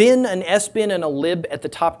a bin, an sbin, and a lib at the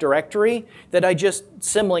top directory that I just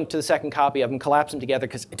symlink to the second copy of and collapse them together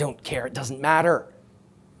because I don't care, it doesn't matter.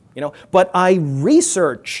 But I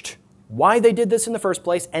researched why they did this in the first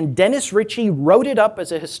place, and Dennis Ritchie wrote it up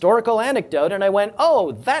as a historical anecdote, and I went,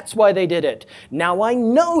 oh, that's why they did it. Now I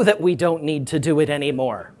know that we don't need to do it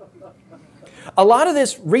anymore. A lot of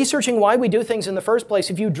this researching why we do things in the first place,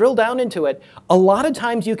 if you drill down into it, a lot of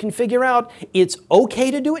times you can figure out it's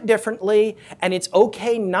okay to do it differently, and it's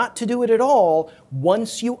okay not to do it at all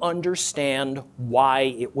once you understand why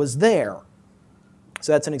it was there.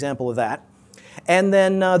 So that's an example of that. And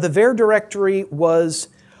then the var directory was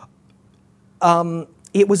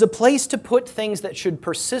it was a place to put things that should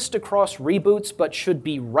persist across reboots but should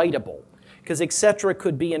be writable, because etc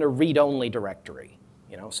could be in a read-only directory.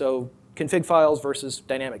 So config files versus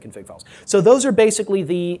dynamic config files. So those are basically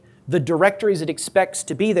the directories it expects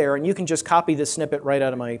to be there, and you can just copy this snippet right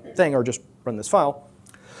out of my thing or just run this file.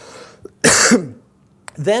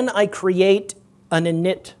 Then I create an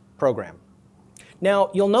init program.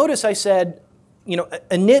 Now you'll notice I said,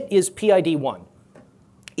 init is PID1.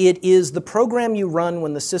 It is the program you run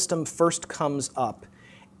when the system first comes up.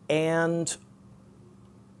 And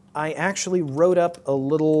I actually wrote up a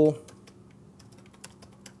little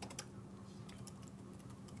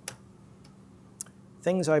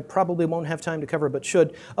things I probably won't have time to cover, but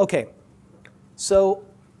should. OK, so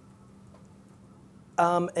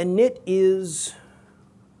init is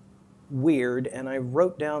weird, and I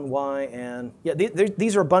wrote down why. And yeah,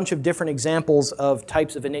 these are a bunch of different examples of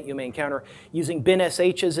types of init you may encounter. Using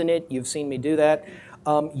binsh as init, you've seen me do that.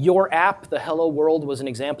 Your app, the Hello World, was an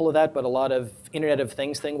example of that, but a lot of Internet of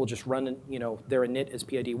Things thing will just run, their init as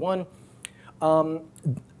PID1.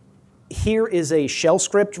 Here is a shell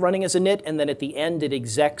script running as init, and then at the end it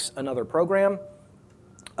execs another program.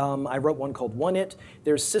 I wrote one called oneit.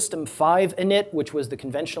 There's system 5 init, which was the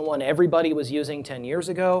conventional one everybody was using 10 years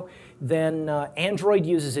ago. Then Android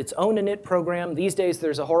uses its own init program. These days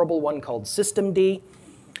there's a horrible one called systemd.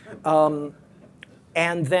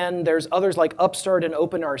 And then there's others like Upstart and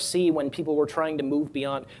OpenRC when people were trying to move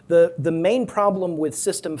beyond. The main problem with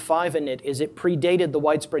System 5 init is it predated the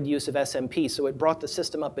widespread use of SMP, so it brought the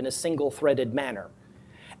system up in a single-threaded manner.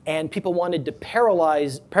 And people wanted to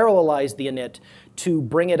parallelize the init to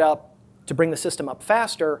bring the system up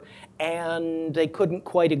faster, and they couldn't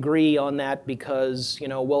quite agree on that because,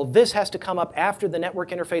 well, this has to come up after the network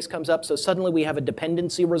interface comes up, so suddenly we have a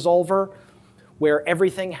dependency resolver where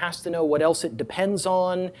everything has to know what else it depends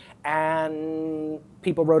on, and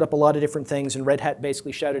people wrote up a lot of different things, and Red Hat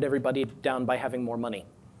basically shouted everybody down by having more money.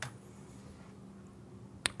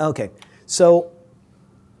 OK, so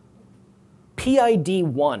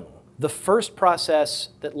PID1, the first process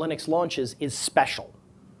that Linux launches, is special.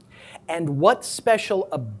 And what's special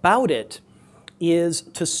about it is,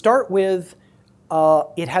 to start with,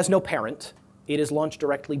 it has no parent. It is launched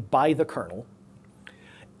directly by the kernel.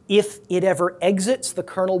 If it ever exits, the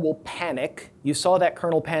kernel will panic. You saw that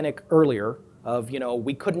kernel panic earlier of,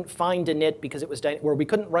 we couldn't find init because it was, or we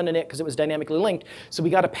couldn't run init because it was dynamically linked. So we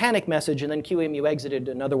got a panic message, and then QEMU exited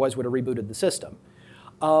and otherwise would have rebooted the system.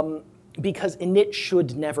 Because init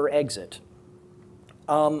should never exit.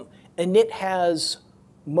 Init has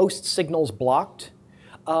most signals blocked.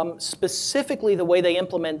 Specifically, the way they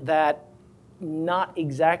implement that, not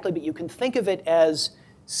exactly, but you can think of it as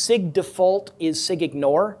sig default is sig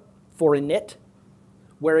ignore for init,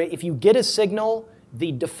 where if you get a signal,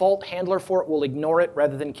 the default handler for it will ignore it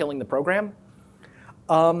rather than killing the program.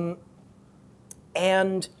 And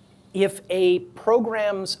if a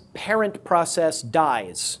program's parent process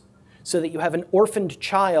dies, so that you have an orphaned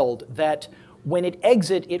child that when it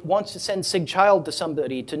exits, it wants to send sig child to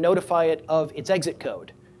somebody to notify it of its exit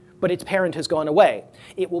code, but its parent has gone away,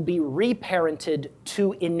 it will be reparented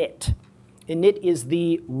to init. Init is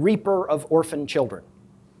the reaper of orphan children.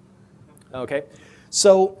 Okay,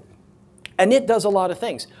 so init does a lot of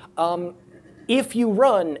things. If you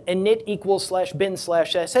run init equals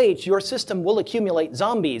 /bin/sh, your system will accumulate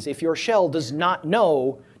zombies if your shell does not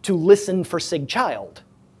know to listen for sig child,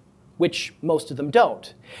 which most of them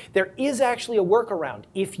don't. There is actually a workaround.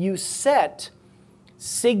 If you set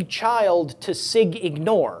sig child to sig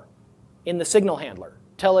ignore in the signal handler,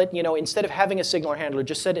 tell it, instead of having a signal handler,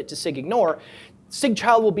 just set it to sig ignore, sig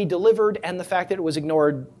child will be delivered, and the fact that it was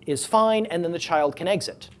ignored is fine, and then the child can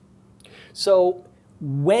exit. So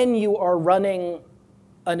when you are running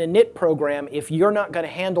an init program, if you're not going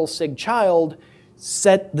to handle sig child,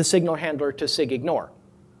 set the signal handler to sig ignore.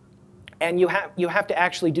 And you have to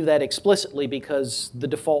actually do that explicitly because the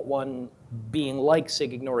default one being like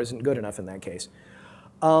sig ignore isn't good enough in that case.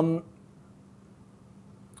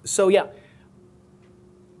 So yeah.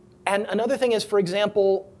 And another thing is, for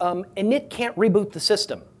example, init can't reboot the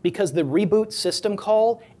system because the reboot system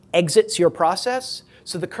call exits your process,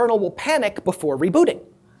 so the kernel will panic before rebooting.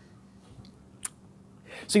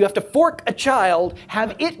 So you have to fork a child,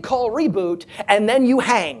 have it call reboot, and then you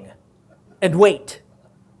hang and wait.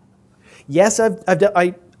 Yes,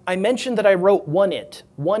 I mentioned that I wrote oneit.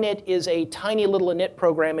 Oneit is a tiny little init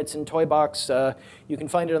program. It's in toybox. You can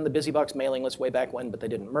find it on the busybox mailing list way back when, but they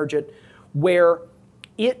didn't merge it, where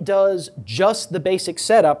it does just the basic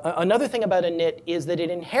setup. Another thing about init is that it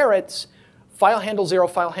inherits file handle 0,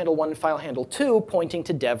 file handle 1, file handle 2, pointing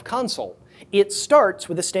to dev console. It starts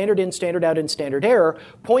with a standard in, standard out, and standard error,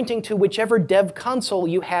 pointing to whichever dev console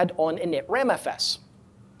you had on initramfs.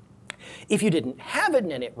 If you didn't have an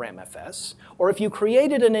initramfs, or if you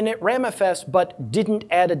created an initramfs but didn't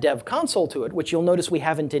add a dev console to it, which you'll notice we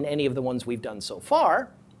haven't in any of the ones we've done so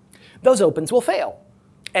far, those opens will fail.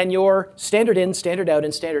 And your standard in, standard out,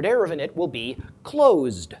 and standard error of init will be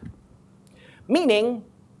closed. Meaning,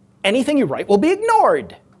 anything you write will be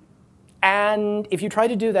ignored. And if you try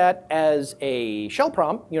to do that as a shell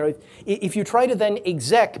prompt, if you try to then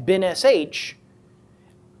exec binsh,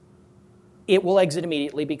 it will exit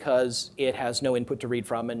immediately because it has no input to read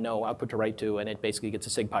from and no output to write to, and it basically gets a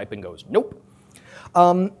sig pipe and goes, nope.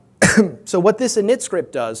 So what this init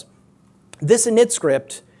script does, this init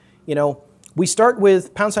script, we start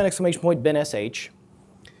with !bin sh.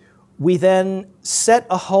 We then set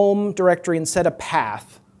a home directory and set a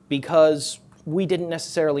path because we didn't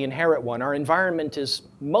necessarily inherit one. Our environment is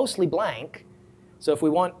mostly blank. So if we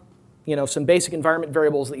want some basic environment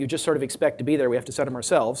variables that you just sort of expect to be there, we have to set them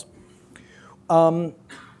ourselves.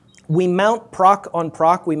 We mount proc on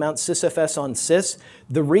proc. We mount sysfs on sys.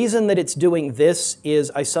 The reason that it's doing this is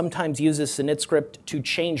I sometimes use this init script to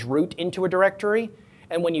change root into a directory.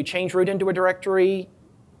 And when you change root into a directory,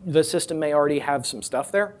 the system may already have some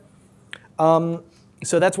stuff there.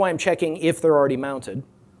 So that's why I'm checking if they're already mounted.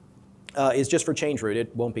 Is just for change root.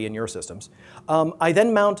 It won't be in your systems. I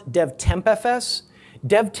then mount dev tmpfs.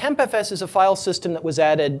 Dev tmpfs is a file system that was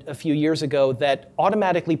added a few years ago that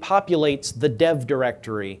automatically populates the dev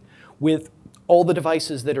directory with all the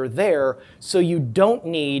devices that are there, so you don't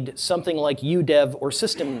need something like udev or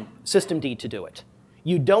systemd to do it.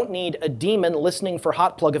 You don't need a daemon listening for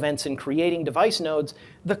hot plug events and creating device nodes.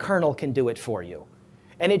 The kernel can do it for you.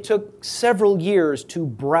 And it took several years to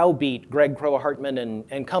browbeat Greg Crowe-Hartman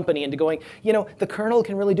and company into going, the kernel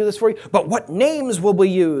can really do this for you, but what names will we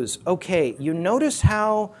use? OK, you notice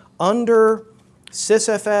how under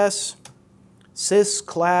sysfs, sys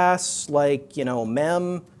class, like,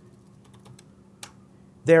 mem,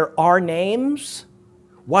 there are names?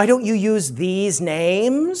 Why don't you use these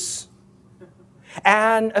names?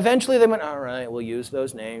 And eventually they went, all right, we'll use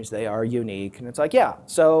those names. They are unique. And it's like, yeah,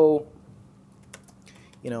 so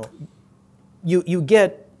you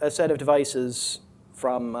get a set of devices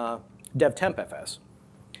from dev tmpfs.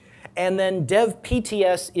 And then dev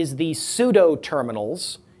pts is the pseudo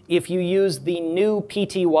terminals. If you use the new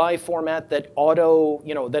pty format that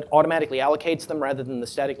automatically allocates them rather than the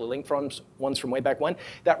statically linked ones from way back when,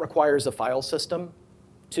 that requires a file system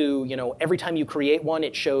to, every time you create one,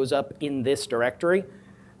 it shows up in this directory.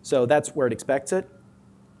 So that's where it expects it.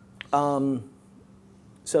 So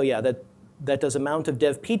yeah, that does amount of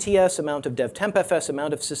dev pts, amount of dev tmpfs,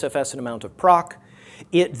 amount of sysfs, and amount of proc.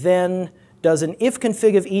 It then does an if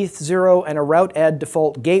config of eth0 and a route add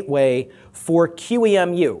default gateway for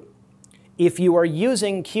QEMU. If you are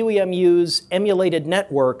using QEMU's emulated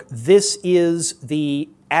network, this is the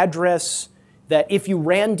address that if you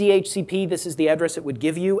ran DHCP, this is the address it would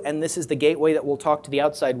give you, and this is the gateway that will talk to the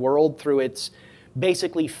outside world through its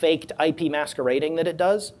basically faked IP masquerading that it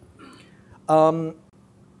does.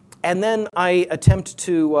 And then I attempt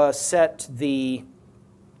to set the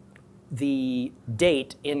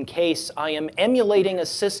date in case I am emulating a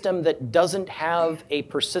system that doesn't have a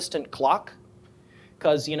persistent clock.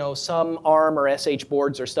 Because some ARM or SH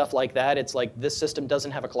boards or stuff like that, it's like this system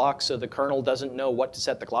doesn't have a clock, so the kernel doesn't know what to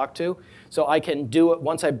set the clock to. So I can do it,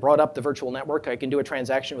 once I brought up the virtual network, I can do a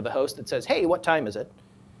transaction with the host that says, hey, what time is it?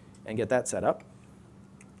 And get that set up.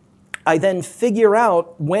 I then figure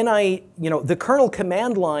out when the kernel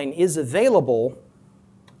command line is available.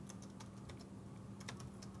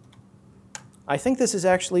 I think this is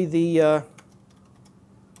actually the,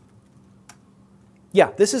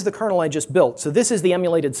 yeah, this is the kernel I just built. So this is the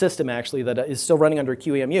emulated system, actually, that is still running under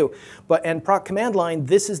QEMU. And proc command line,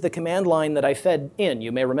 this is the command line that I fed in.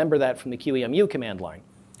 You may remember that from the QEMU command line.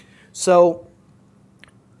 So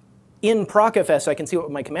in procfs, I can see what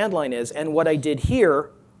my command line is. And what I did here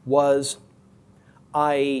was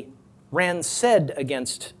I ran sed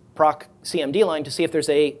against proc cmd line to see if there's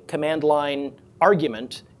a command line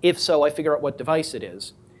argument. If so, I figure out what device it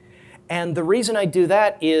is. And the reason I do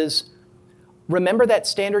that is, remember that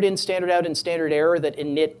standard in, standard out, and standard error that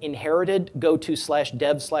init inherited, go to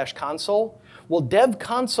 /dev/console? Well, dev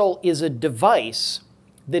console is a device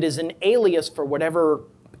that is an alias for whatever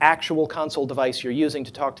actual console device you're using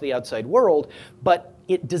to talk to the outside world, but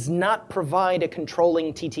it does not provide a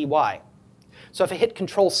controlling TTY. So if I hit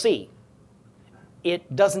Control-C,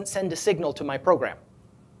 it doesn't send a signal to my program.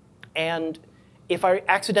 And if I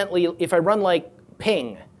run like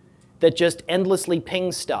ping, that just endlessly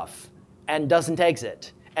pings stuff and doesn't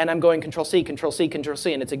exit, and I'm going Control-C, Control-C,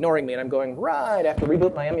 Control-C, and it's ignoring me, and I'm going, right, I have to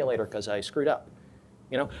reboot my emulator because I screwed up.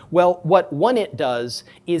 Well, what oneit does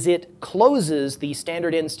is it closes the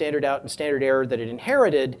standard in, standard out, and standard error that it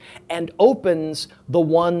inherited and opens the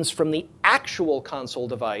ones from the actual console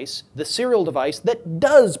device, the serial device, that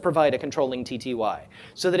does provide a controlling TTY.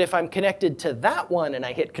 So that if I'm connected to that one and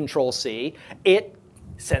I hit Control-C, it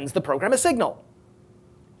sends the program a signal.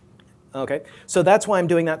 Okay, so that's why I'm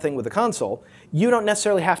doing that thing with the console. You don't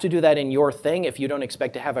necessarily have to do that in your thing if you don't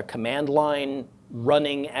expect to have a command line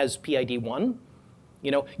running as PID1.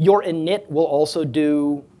 Your init will also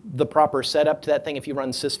do the proper setup to that thing if you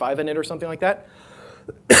run sys5 init or something like that.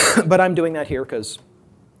 But I'm doing that here because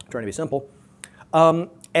I'm trying to be simple. And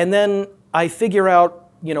then I figure out,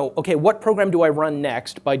 OK, what program do I run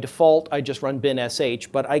next? By default, I just run bin sh,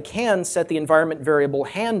 but I can set the environment variable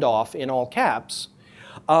handoff in all caps.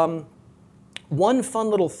 One fun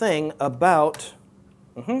little thing about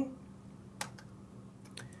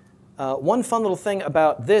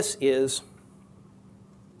this is,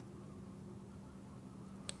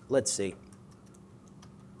 let's see.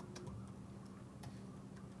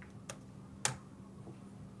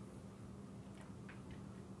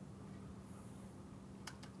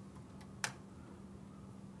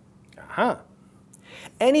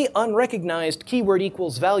 Any unrecognized keyword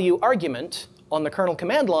equals value argument on the kernel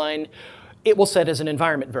command line, it will set as an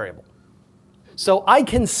environment variable. So I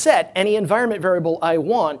can set any environment variable I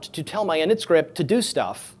want to tell my init script to do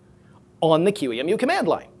stuff on the QEMU command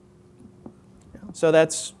line. So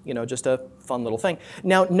that's just a fun little thing.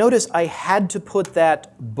 Now notice I had to put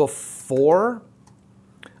that before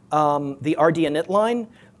the rd init line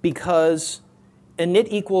because init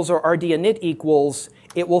equals or rd init equals,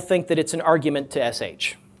 it will think that it's an argument to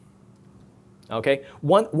sh. Okay?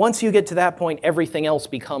 Once you get to that point, everything else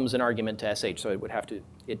becomes an argument to sh. So it would have to,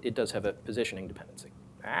 it does have a positioning dependency.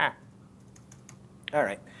 All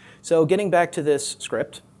right. So getting back to this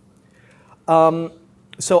script.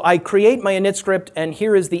 So I create my init script, and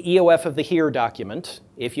here is the EOF of the here document.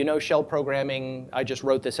 If you know shell programming, I just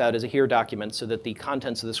wrote this out as a here document so that the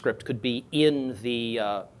contents of the script could be in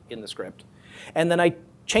the script. And then I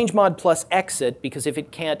change mod plus exit, because if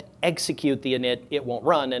it can't execute the init, it won't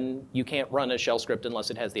run, and you can't run a shell script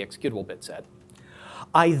unless it has the executable bit set.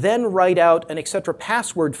 I then write out an etc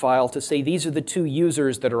password file to say these are the two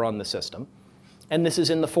users that are on the system. And this is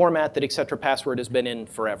in the format that etc password has been in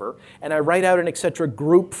forever. And I write out an etc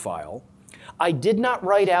group file. I did not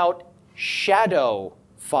write out shadow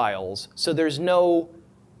files, so there's no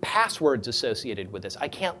passwords associated with this. I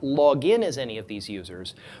can't log in as any of these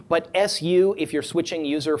users. But SU, if you're switching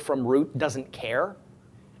user from root, doesn't care.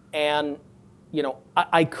 And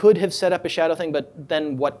I could have set up a shadow thing, but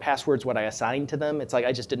then what passwords would I assign to them? It's like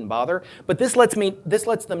I just didn't bother. But this lets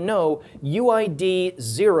them know UID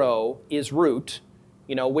 0 is root,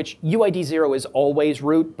 which UID 0 is always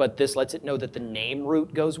root, but this lets it know that the name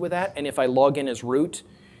root goes with that. And if I log in as root,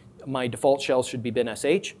 my default shell should be bin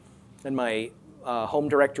sh, and my home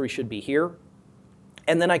directory should be here.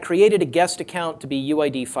 And then I created a guest account to be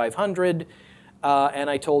UID 500, and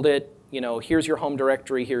I told it, here's your home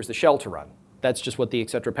directory, here's the shell to run. That's just what the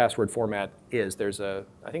etc password format is. I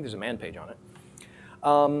think there's a man page on it.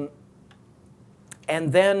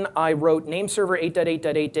 And then I wrote nameserver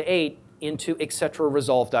 8.8.8.8 into etc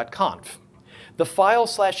resolve.conf. The file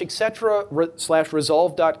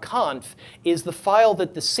 /etc/resolve.conf is the file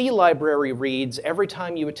that the C library reads every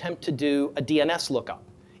time you attempt to do a DNS lookup.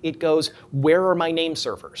 It goes, where are my name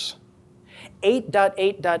servers?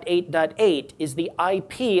 8.8.8.8 is the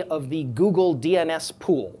IP of the Google DNS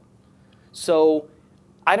pool. So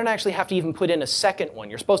I don't actually have to even put in a second one.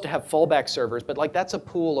 You're supposed to have fallback servers, but that's a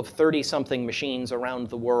pool of 30-something machines around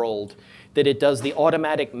the world that it does the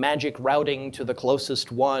automatic magic routing to the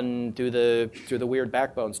closest one through the weird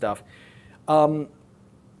backbone stuff. And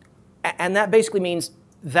that basically means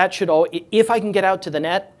that should all, if I can get out to the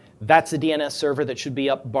net, that's a DNS server that should be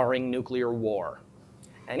up barring nuclear war.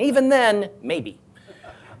 And even then, maybe.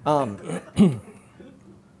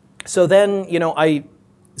 So then,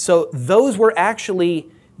 so those were actually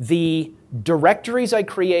the directories I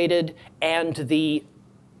created and the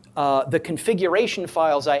configuration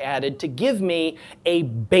files I added to give me a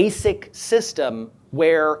basic system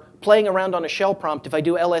where, playing around on a shell prompt, if I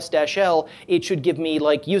do ls-l, it should give me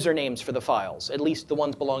usernames for the files, at least the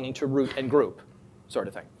ones belonging to root and group, sort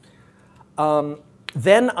of thing.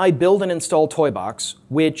 Then I build and install toybox,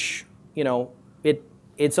 which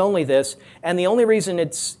it's only this, and the only reason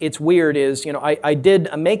it's weird is I did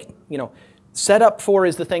a make setup for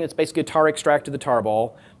is the thing that's basically a tar extract to the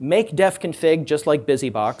tarball. Make def config just like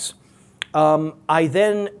busybox. I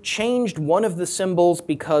then changed one of the symbols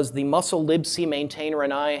because the muscle libc maintainer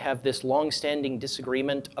and I have this long-standing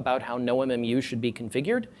disagreement about how noMMU should be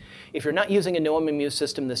configured. If you're not using a noMMU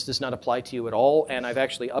system, this does not apply to you at all, and I've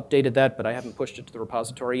actually updated that, but I haven't pushed it to the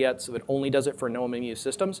repository yet, so it only does it for noMMU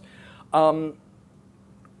systems.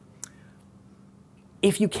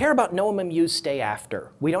 If you care about noMMUs, stay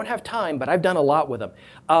after. We don't have time, but I've done a lot with them.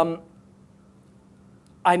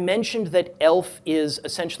 I mentioned that ELF is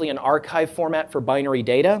essentially an archive format for binary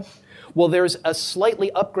data. Well, there's a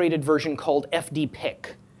slightly upgraded version called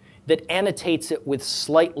fdpic that annotates it with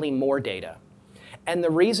slightly more data. And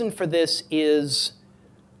the reason for this is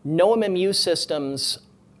NoMMU systems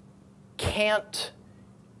can't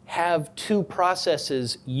have two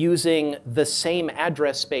processes using the same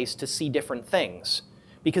address space to see different things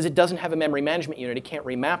because it doesn't have a memory management unit. It can't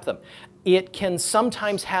remap them. It can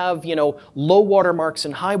sometimes have, low watermarks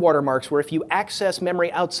and high watermarks where if you access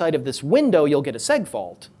memory outside of this window, you'll get a seg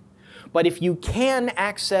fault. But if you can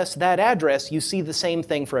access that address, you see the same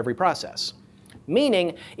thing for every process.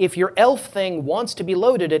 Meaning, if your ELF thing wants to be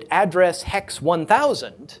loaded at address hex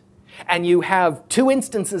 1000, and you have two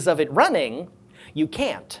instances of it running, you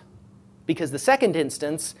can't. Because the second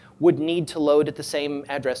instance would need to load at the same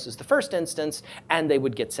address as the first instance, and they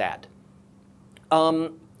would get sad.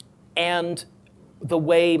 And the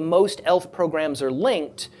way most ELF programs are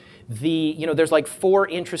linked, there's like 4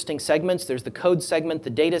 interesting segments. There's the code segment, the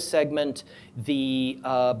data segment, the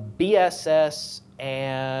BSS,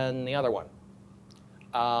 and the other one.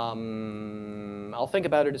 I'll think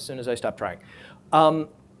about it as soon as I stop trying.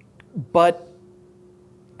 But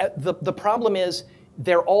the problem is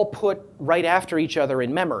they're all put right after each other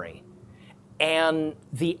in memory. And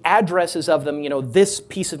the addresses of them, this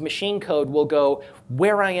piece of machine code will go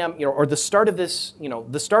where I am, or the start of this,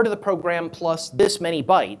 the start of the program plus this many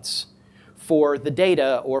bytes for the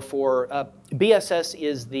data, or for BSS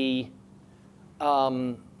is the,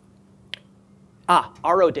 RO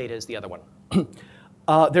data is the other one.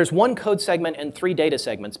 There's one code segment and 3 data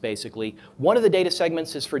segments, basically. One of the data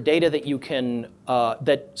segments is for data that you can,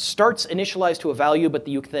 that starts initialized to a value, but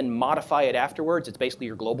that you can then modify it afterwards. It's basically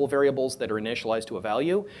your global variables that are initialized to a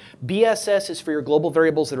value. BSS is for your global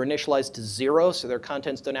variables that are initialized to 0, so their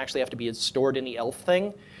contents don't actually have to be stored in the ELF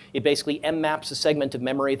thing. It basically maps a segment of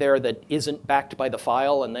memory there that isn't backed by the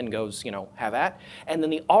file and then goes, have at. And then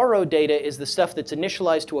the RO data is the stuff that's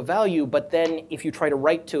initialized to a value, but then if you try to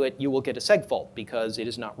write to it, you will get a seg fault because it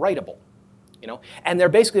is not writable. And they're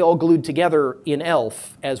basically all glued together in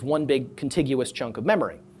ELF as one big contiguous chunk of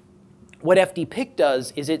memory. What FDPIC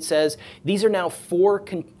does is it says, these are now 4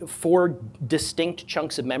 distinct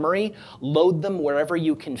chunks of memory, load them wherever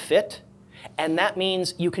you can fit, and that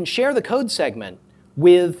means you can share the code segment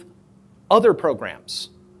with other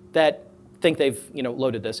programs that think they've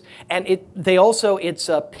loaded this. And it's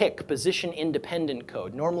a PIC, position independent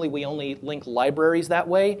code. Normally we only link libraries that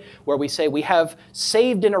way, where we say we have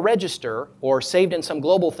saved in a register or saved in some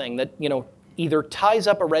global thing that either ties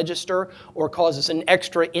up a register or causes an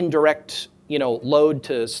extra indirect load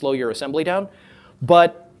to slow your assembly down.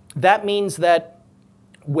 But that means that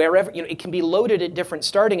wherever, it can be loaded at different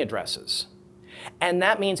starting addresses. And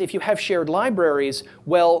that means if you have shared libraries,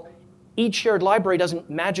 well, each shared library doesn't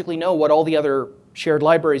magically know what all the other shared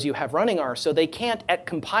libraries you have running are, so they can't, at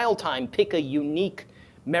compile time, pick a unique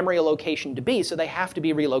memory allocation to be, so they have to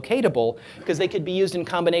be relocatable, because they could be used in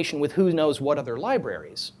combination with who knows what other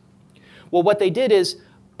libraries. Well, what they did is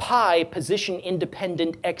PI,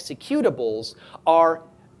 position-independent executables, are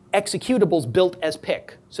executables built as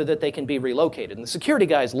PIC, so that they can be relocated. And the security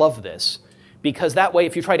guys love this, because that way,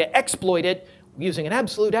 if you try to exploit it, using an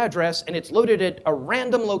absolute address, and it's loaded at a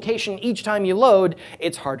random location each time you load,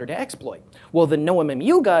 it's harder to exploit. Well, the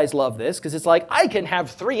NoMMU guys love this, because it's like, I can have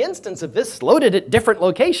 3 instances of this loaded at different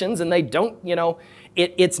locations, and they don't,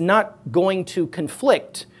 it's not going to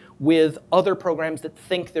conflict with other programs that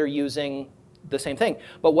think they're using the same thing.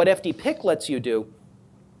 But what FDPIC lets you do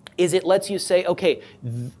is it lets you say, okay,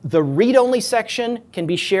 the read-only section can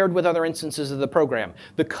be shared with other instances of the program.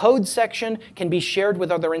 The code section can be shared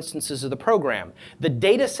with other instances of the program. The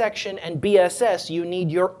data section and BSS, you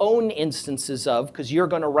need your own instances of, because you're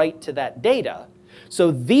going to write to that data.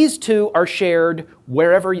 So these 2 are shared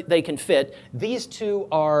wherever they can fit. These 2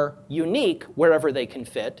 are unique wherever they can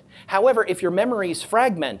fit. However, if your memory is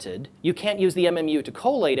fragmented, you can't use the MMU to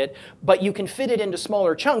collate it, but you can fit it into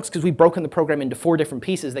smaller chunks because we've broken the program into 4 different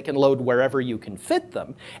pieces that can load wherever you can fit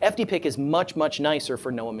them. FDPIC is much, much nicer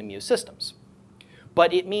for NoMMU systems.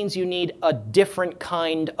 But it means you need a different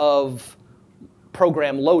kind of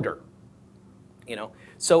program loader.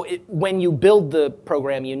 So when you build the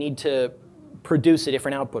program, you need to produce a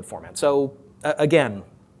different output format. So again,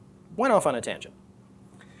 went off on a tangent.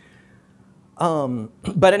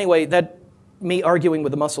 But anyway, that me arguing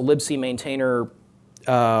with the muscle libc maintainer,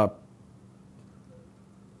 yeah.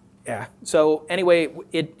 So anyway,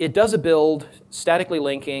 it does a build, statically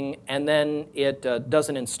linking, and then it does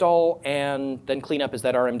an install, and then cleanup is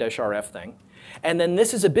that rm-rf thing. And then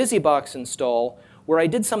this is a busybox install where I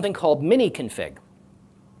did something called mini-config.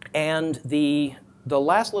 And the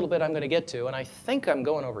last little bit I'm going to get to, and I think I'm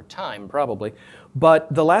going over time probably,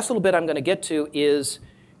 but the last little bit I'm going to get to is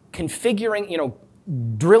configuring,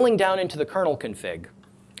 drilling down into the kernel config.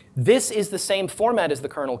 This is the same format as the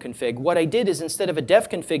kernel config. What I did is instead of a def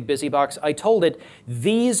config busybox, I told it,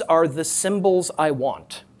 these are the symbols I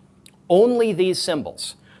want. Only these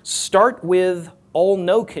symbols. Start with all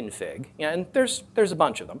no config, and there's a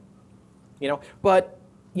bunch of them, but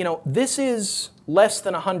this is less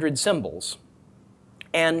than 100 symbols,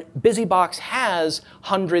 and busybox has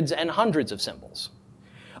hundreds and hundreds of symbols.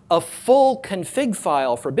 A full config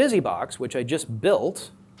file for busybox, which I just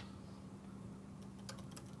built,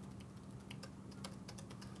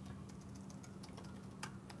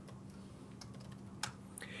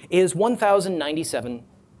 is 1,097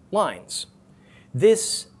 lines.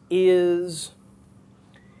 This is,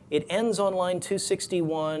 it ends on line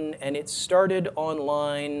 261, and it started on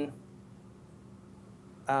line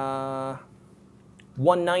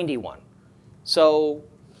 191. So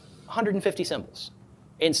 150 symbols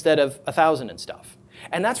instead of 1,000 and stuff.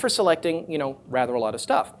 And that's for selecting, rather a lot of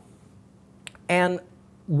stuff. And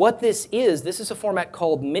what this is a format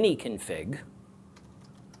called mini-config,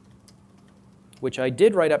 which I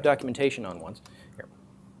did write up documentation on once. Here.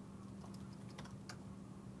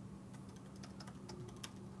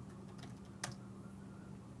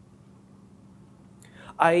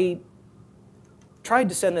 I tried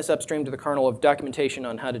to send this upstream to the kernel of documentation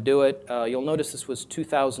on how to do it. You'll notice this was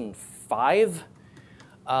 2005.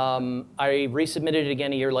 I resubmitted it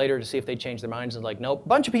again a year later to see if they changed their minds, and like, nope, a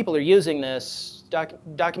bunch of people are using this.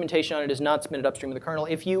 Documentation on it is not submitted upstream to the kernel.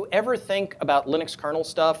 If you ever think about Linux kernel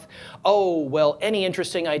stuff, oh, well, any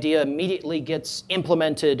interesting idea immediately gets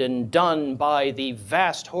implemented and done by the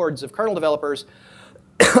vast hordes of kernel developers,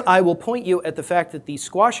 I will point you at the fact that the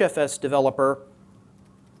squashfs developer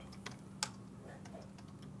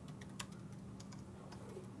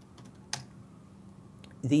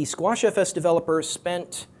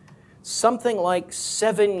spent something like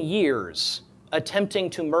 7 years attempting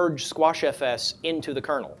to merge squashfs into the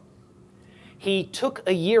kernel. He took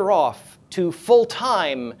a year off to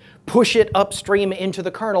full-time push it upstream into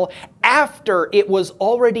the kernel after it was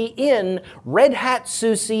already in Red Hat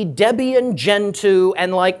SUSE, Debian, Gentoo,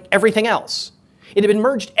 and like everything else. It had been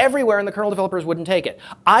merged everywhere and the kernel developers wouldn't take it.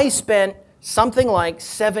 I spent something like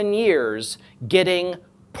 7 years getting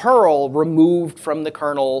Perl removed from the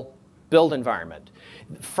kernel build environment.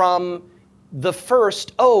 From the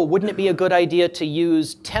first, oh, wouldn't it be a good idea to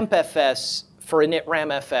use tmpfs for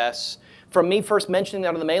initramfs, from me first mentioning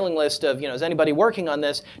that on the mailing list of, is anybody working on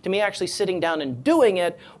this, to me actually sitting down and doing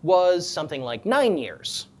it was something like 9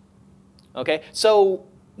 years. Okay, so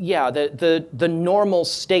yeah, the normal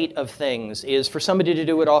state of things is for somebody to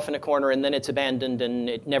do it off in a corner and then it's abandoned and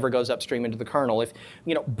it never goes upstream into the kernel. If,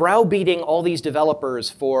 browbeating all these developers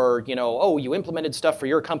for, oh, you implemented stuff for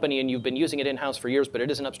your company and you've been using it in-house for years, but it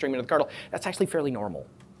isn't upstream into the kernel, that's actually fairly normal.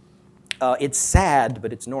 It's sad,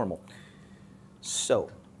 but it's normal. So,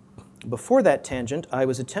 before that tangent, I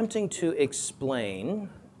was attempting to explain,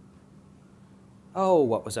 oh,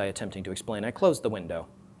 what was I attempting to explain? I closed the window.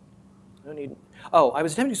 I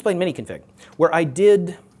was attempting to explain mini-config, where I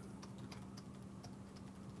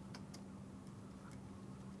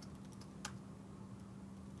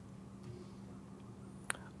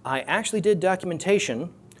actually did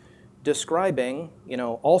documentation describing,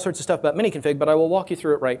 all sorts of stuff about mini-config, but I will walk you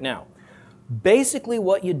through it right now. Basically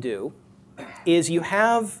what you do is you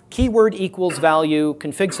have keyword equals value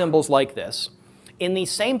config symbols like this. In the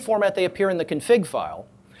same format they appear in the config file.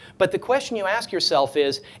 But the question you ask yourself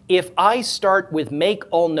is, if I start with make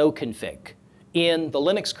all no config in the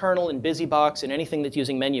Linux kernel and busybox and anything that's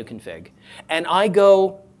using menu config, and I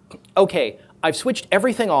go, okay, I've switched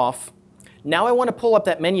everything off, now I want to pull up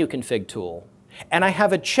that menu config tool, and I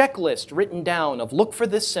have a checklist written down of look for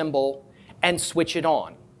this symbol and switch it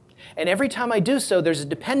on. And every time I do so, there's a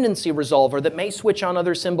dependency resolver that may switch on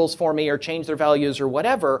other symbols for me or change their values or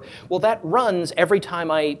whatever. Well, that runs every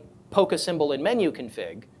time I poke a symbol in menu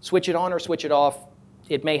config, switch it on or switch it off.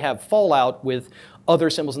 It may have fallout with other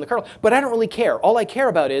symbols in the kernel, but I don't really care. All I care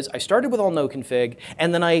about is I started with all no config,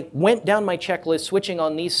 and then I went down my checklist switching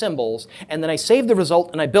on these symbols, and then I saved the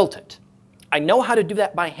result and I built it. I know how to do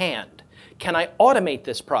that by hand. Can I automate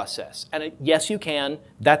this process? And yes, you can.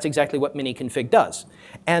 That's exactly what mini-config does.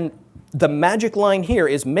 And the magic line here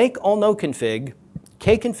is make all no config,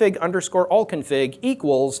 kconfig underscore all config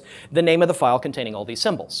equals the name of the file containing all these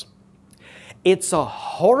symbols. It's a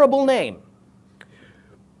horrible name.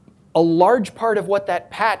 A large part of what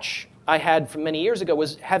that patch I had from many years ago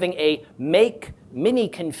was having a make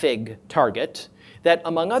mini-config target that,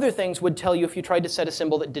 among other things, would tell you if you tried to set a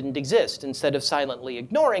symbol that didn't exist. Instead of silently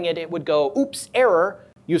ignoring it, it would go, oops, error,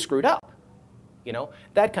 you screwed up.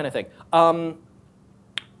 That kind of thing.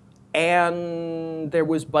 And there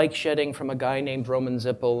was bike shedding from a guy named Roman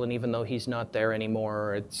Zippel, and even though he's not there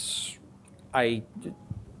anymore,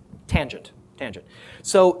 tangent.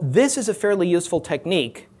 So this is a fairly useful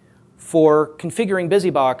technique for configuring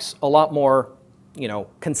busybox a lot more,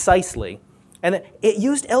 concisely. And it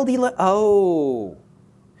used oh,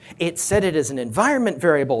 it set it as an environment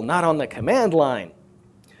variable, not on the command line.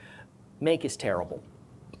 Make is terrible.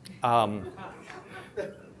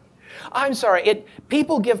 I'm sorry,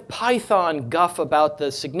 people give Python guff about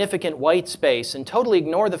the significant white space and totally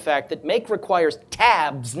ignore the fact that make requires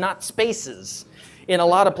tabs, not spaces, in a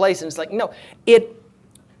lot of places. It's like, no, it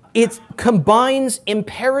combines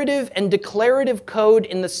imperative and declarative code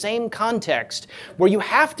in the same context where you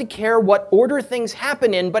have to care what order things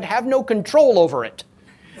happen in but have no control over it.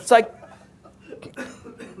 It's like,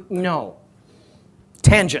 no.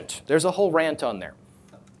 Tangent. There's a whole rant on there.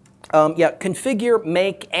 Yeah, configure,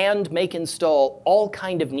 make, and make install all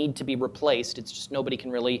kind of need to be replaced. It's just nobody can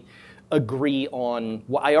really agree on.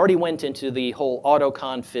 Well, I already went into the whole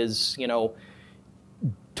autoconf is,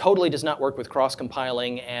 totally does not work with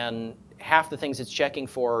cross-compiling, and half the things it's checking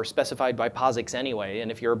for are specified by POSIX anyway. And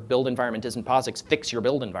if your build environment isn't POSIX, fix your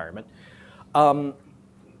build environment.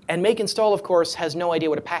 And make install, of course, has no idea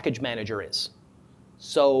what a package manager is.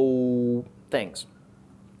 So things.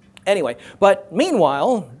 Anyway, but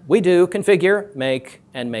meanwhile, we do configure, make,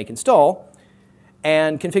 and make install.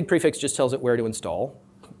 And config prefix just tells it where to install.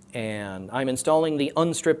 And I'm installing the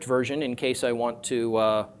unstripped version in case I want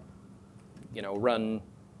to run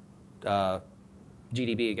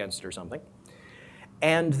GDB against it or something.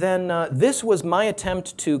 And then this was my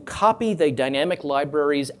attempt to copy the dynamic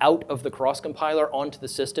libraries out of the cross-compiler onto the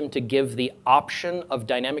system to give the option of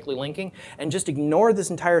dynamically linking. And just ignore this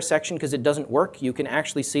entire section because it doesn't work. You can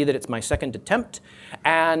actually see that it's my second attempt.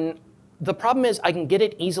 And the problem is I can get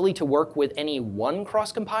it easily to work with any one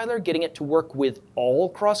cross-compiler. Getting it to work with all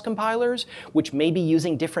cross-compilers, which may be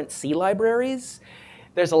using different C libraries,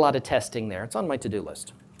 there's a lot of testing there. It's on my to-do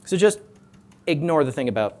list. So just ignore the thing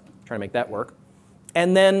about trying to make that work.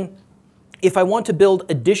 And then if I want to build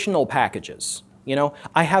additional packages,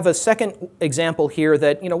 I have a second example here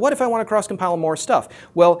that, what if I want to cross-compile more stuff?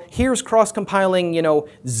 Well, here's cross-compiling,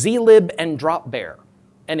 zlib and dropbear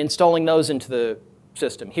and installing those into the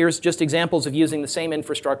system. Here's just examples of using the same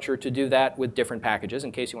infrastructure to do that with different packages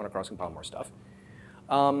in case you want to cross-compile more stuff.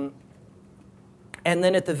 And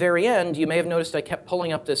then at the very end, you may have noticed I kept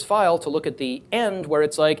pulling up this file to look at the end where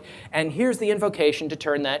it's like, and here's the invocation to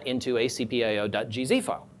turn that into a cpio.gz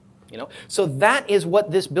file. So that is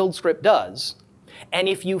what this build script does. And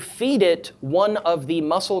if you feed it one of the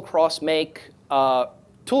muscle cross-make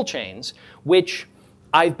tool chains, which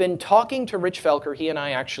I've been talking to Rich Felker, he and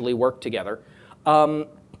I actually work together,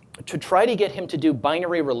 to try to get him to do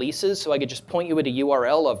binary releases, so I could just point you at a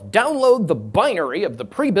URL of download the binary of the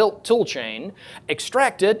pre-built toolchain,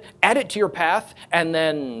 extract it, add it to your path, and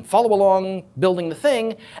then follow along building the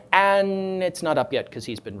thing. And it's not up yet because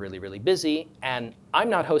he's been really, really busy. And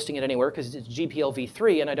I'm not hosting it anywhere because it's GPL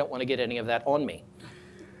v3, and I don't want to get any of that on me.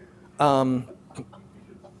 I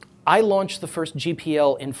launched the first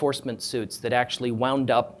GPL enforcement suits that actually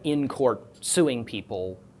wound up in court suing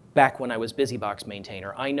people back when I was busybox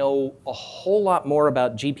maintainer. I know a whole lot more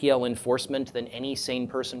about GPL enforcement than any sane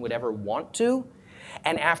person would ever want to.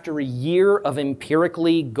 And after a year of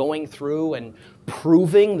empirically going through and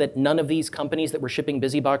proving that none of these companies that were shipping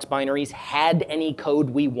busybox binaries had any code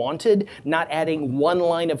we wanted, not adding one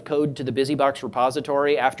line of code to the busybox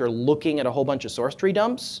repository after looking at a whole bunch of source tree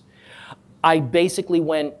dumps, I basically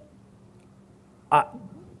went,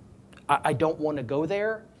 I don't want to go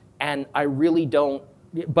there, and I really don't.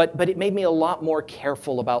 But it made me a lot more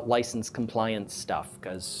careful about license compliance stuff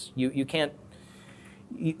because you can't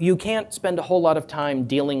spend a whole lot of time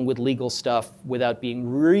dealing with legal stuff without being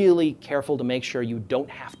really careful to make sure you don't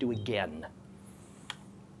have to again.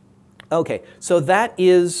 Okay, so that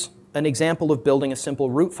is an example of building a simple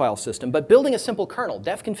root file system. But building a simple kernel,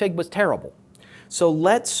 defconfig was terrible. So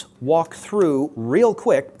let's walk through real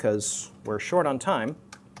quick because we're short on time.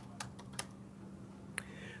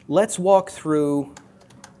 Let's walk through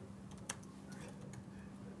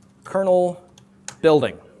kernel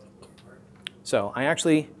building. So I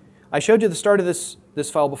showed you the start of this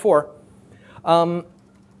file before. Let's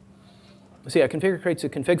see, configure creates a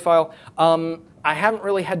config file. I haven't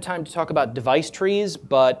really had time to talk about device trees,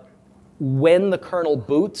 but when the kernel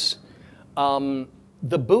boots, the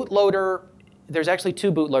bootloader, there's actually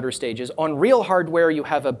two bootloader stages. On real hardware, you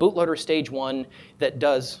have a bootloader stage 1 that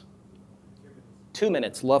does 2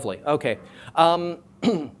 minutes, lovely, okay.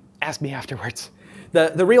 Ask me afterwards.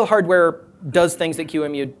 The real hardware does things that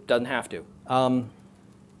QEMU doesn't have to.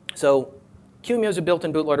 So QEMU is a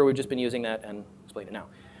built-in bootloader. We've just been using that and explain it now.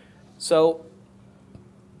 So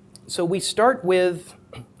we start with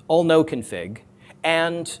all no config.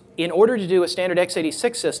 And in order to do a standard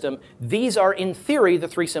x86 system, these are, in theory, the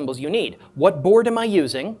three symbols you need. What board am I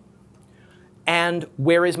using? And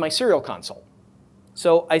where is my serial console?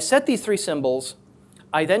 So I set these three symbols.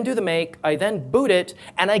 I then do the make. I then boot it.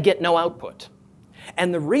 And I get no output.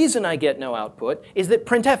 And the reason I get no output is that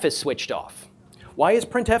printf is switched off. Why is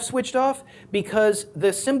printf switched off? Because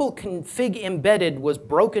the symbol config embedded was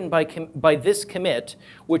broken by this commit,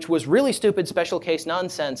 which was really stupid special case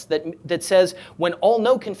nonsense that says when all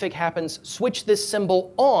no config happens, switch this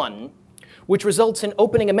symbol on, which results in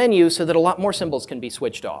opening a menu so that a lot more symbols can be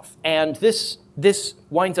switched off. And this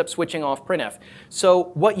winds up switching off printf.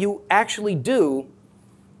 So what you actually do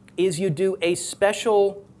is you do a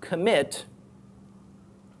special commit.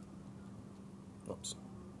 Oops.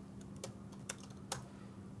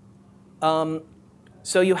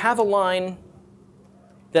 So you have a line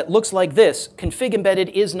that looks like this: config embedded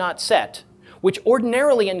is not set, which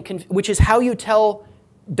ordinarily, which is how you tell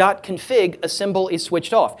 .config a symbol is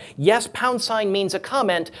switched off. Yes, # means a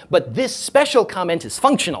comment, but this special comment is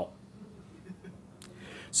functional.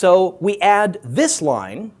 So we add this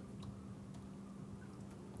line,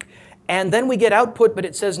 and then we get output, but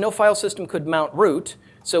it says no file system could mount root.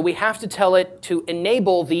 So we have to tell it to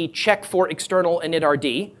enable the check for external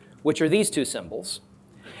initrd, which are these two symbols.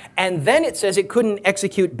 And then it says it couldn't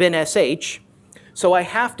execute bin.sh. So I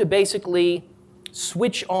have to basically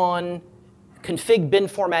switch on config bin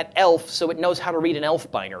format elf so it knows how to read an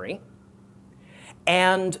elf binary.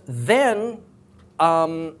 And then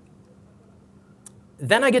I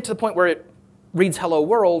get to the point where it reads hello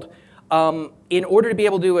world. In order to be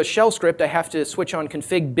able to do a shell script, I have to switch on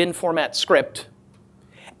config bin format script.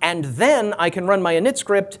 And then I can run my init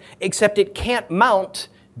script, except it can't mount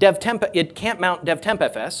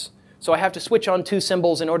devtempfs. So I have to switch on two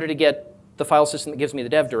symbols in order to get the file system that gives me the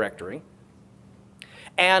dev directory.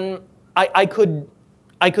 And I could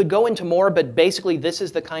go into more, but basically this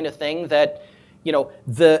is the kind of thing that, you know,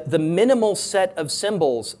 the minimal set of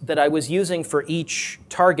symbols that I was using for each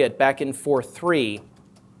target back in 4.3.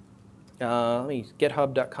 Let me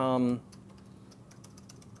github.com.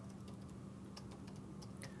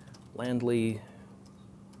 Landley.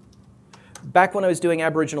 Back when I was doing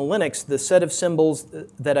Aboriginal Linux, the set of symbols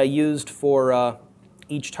that I used for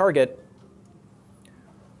each target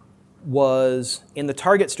was in the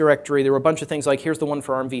targets directory. There were a bunch of things like, here's the one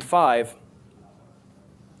for ARMv5.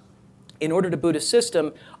 In order to boot a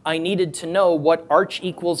system, I needed to know what arch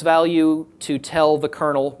equals value to tell the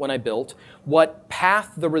kernel when I built, what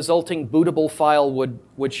path the resulting bootable file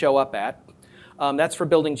would show up at. That's for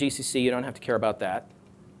building GCC. You don't have to care about that.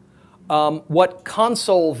 What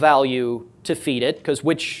console value to feed it, because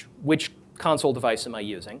which console device am I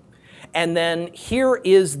using? And then here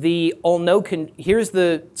is the here's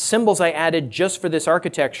the symbols I added just for this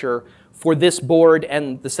architecture for this board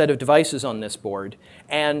and the set of devices on this board.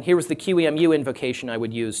 And here was the QEMU invocation I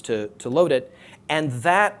would use to load it. And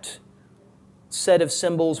that set of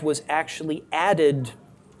symbols was actually added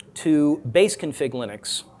to base config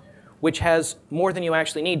Linux, which has more than you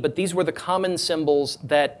actually need. But these were the common symbols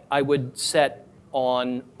that I would set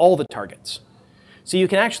on all the targets. So you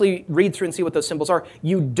can actually read through and see what those symbols are.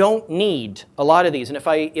 You don't need a lot of these. And if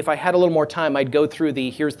I had a little more time, I'd go through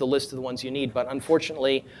here's the list of the ones you need. But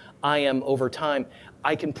unfortunately, I am over time.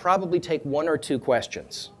 I can probably take one or two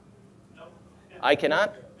questions. No. I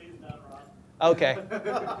cannot? Please not, Ron. OK.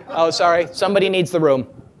 Oh, sorry. Somebody needs the room.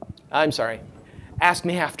 I'm sorry. Ask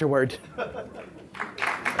me afterward.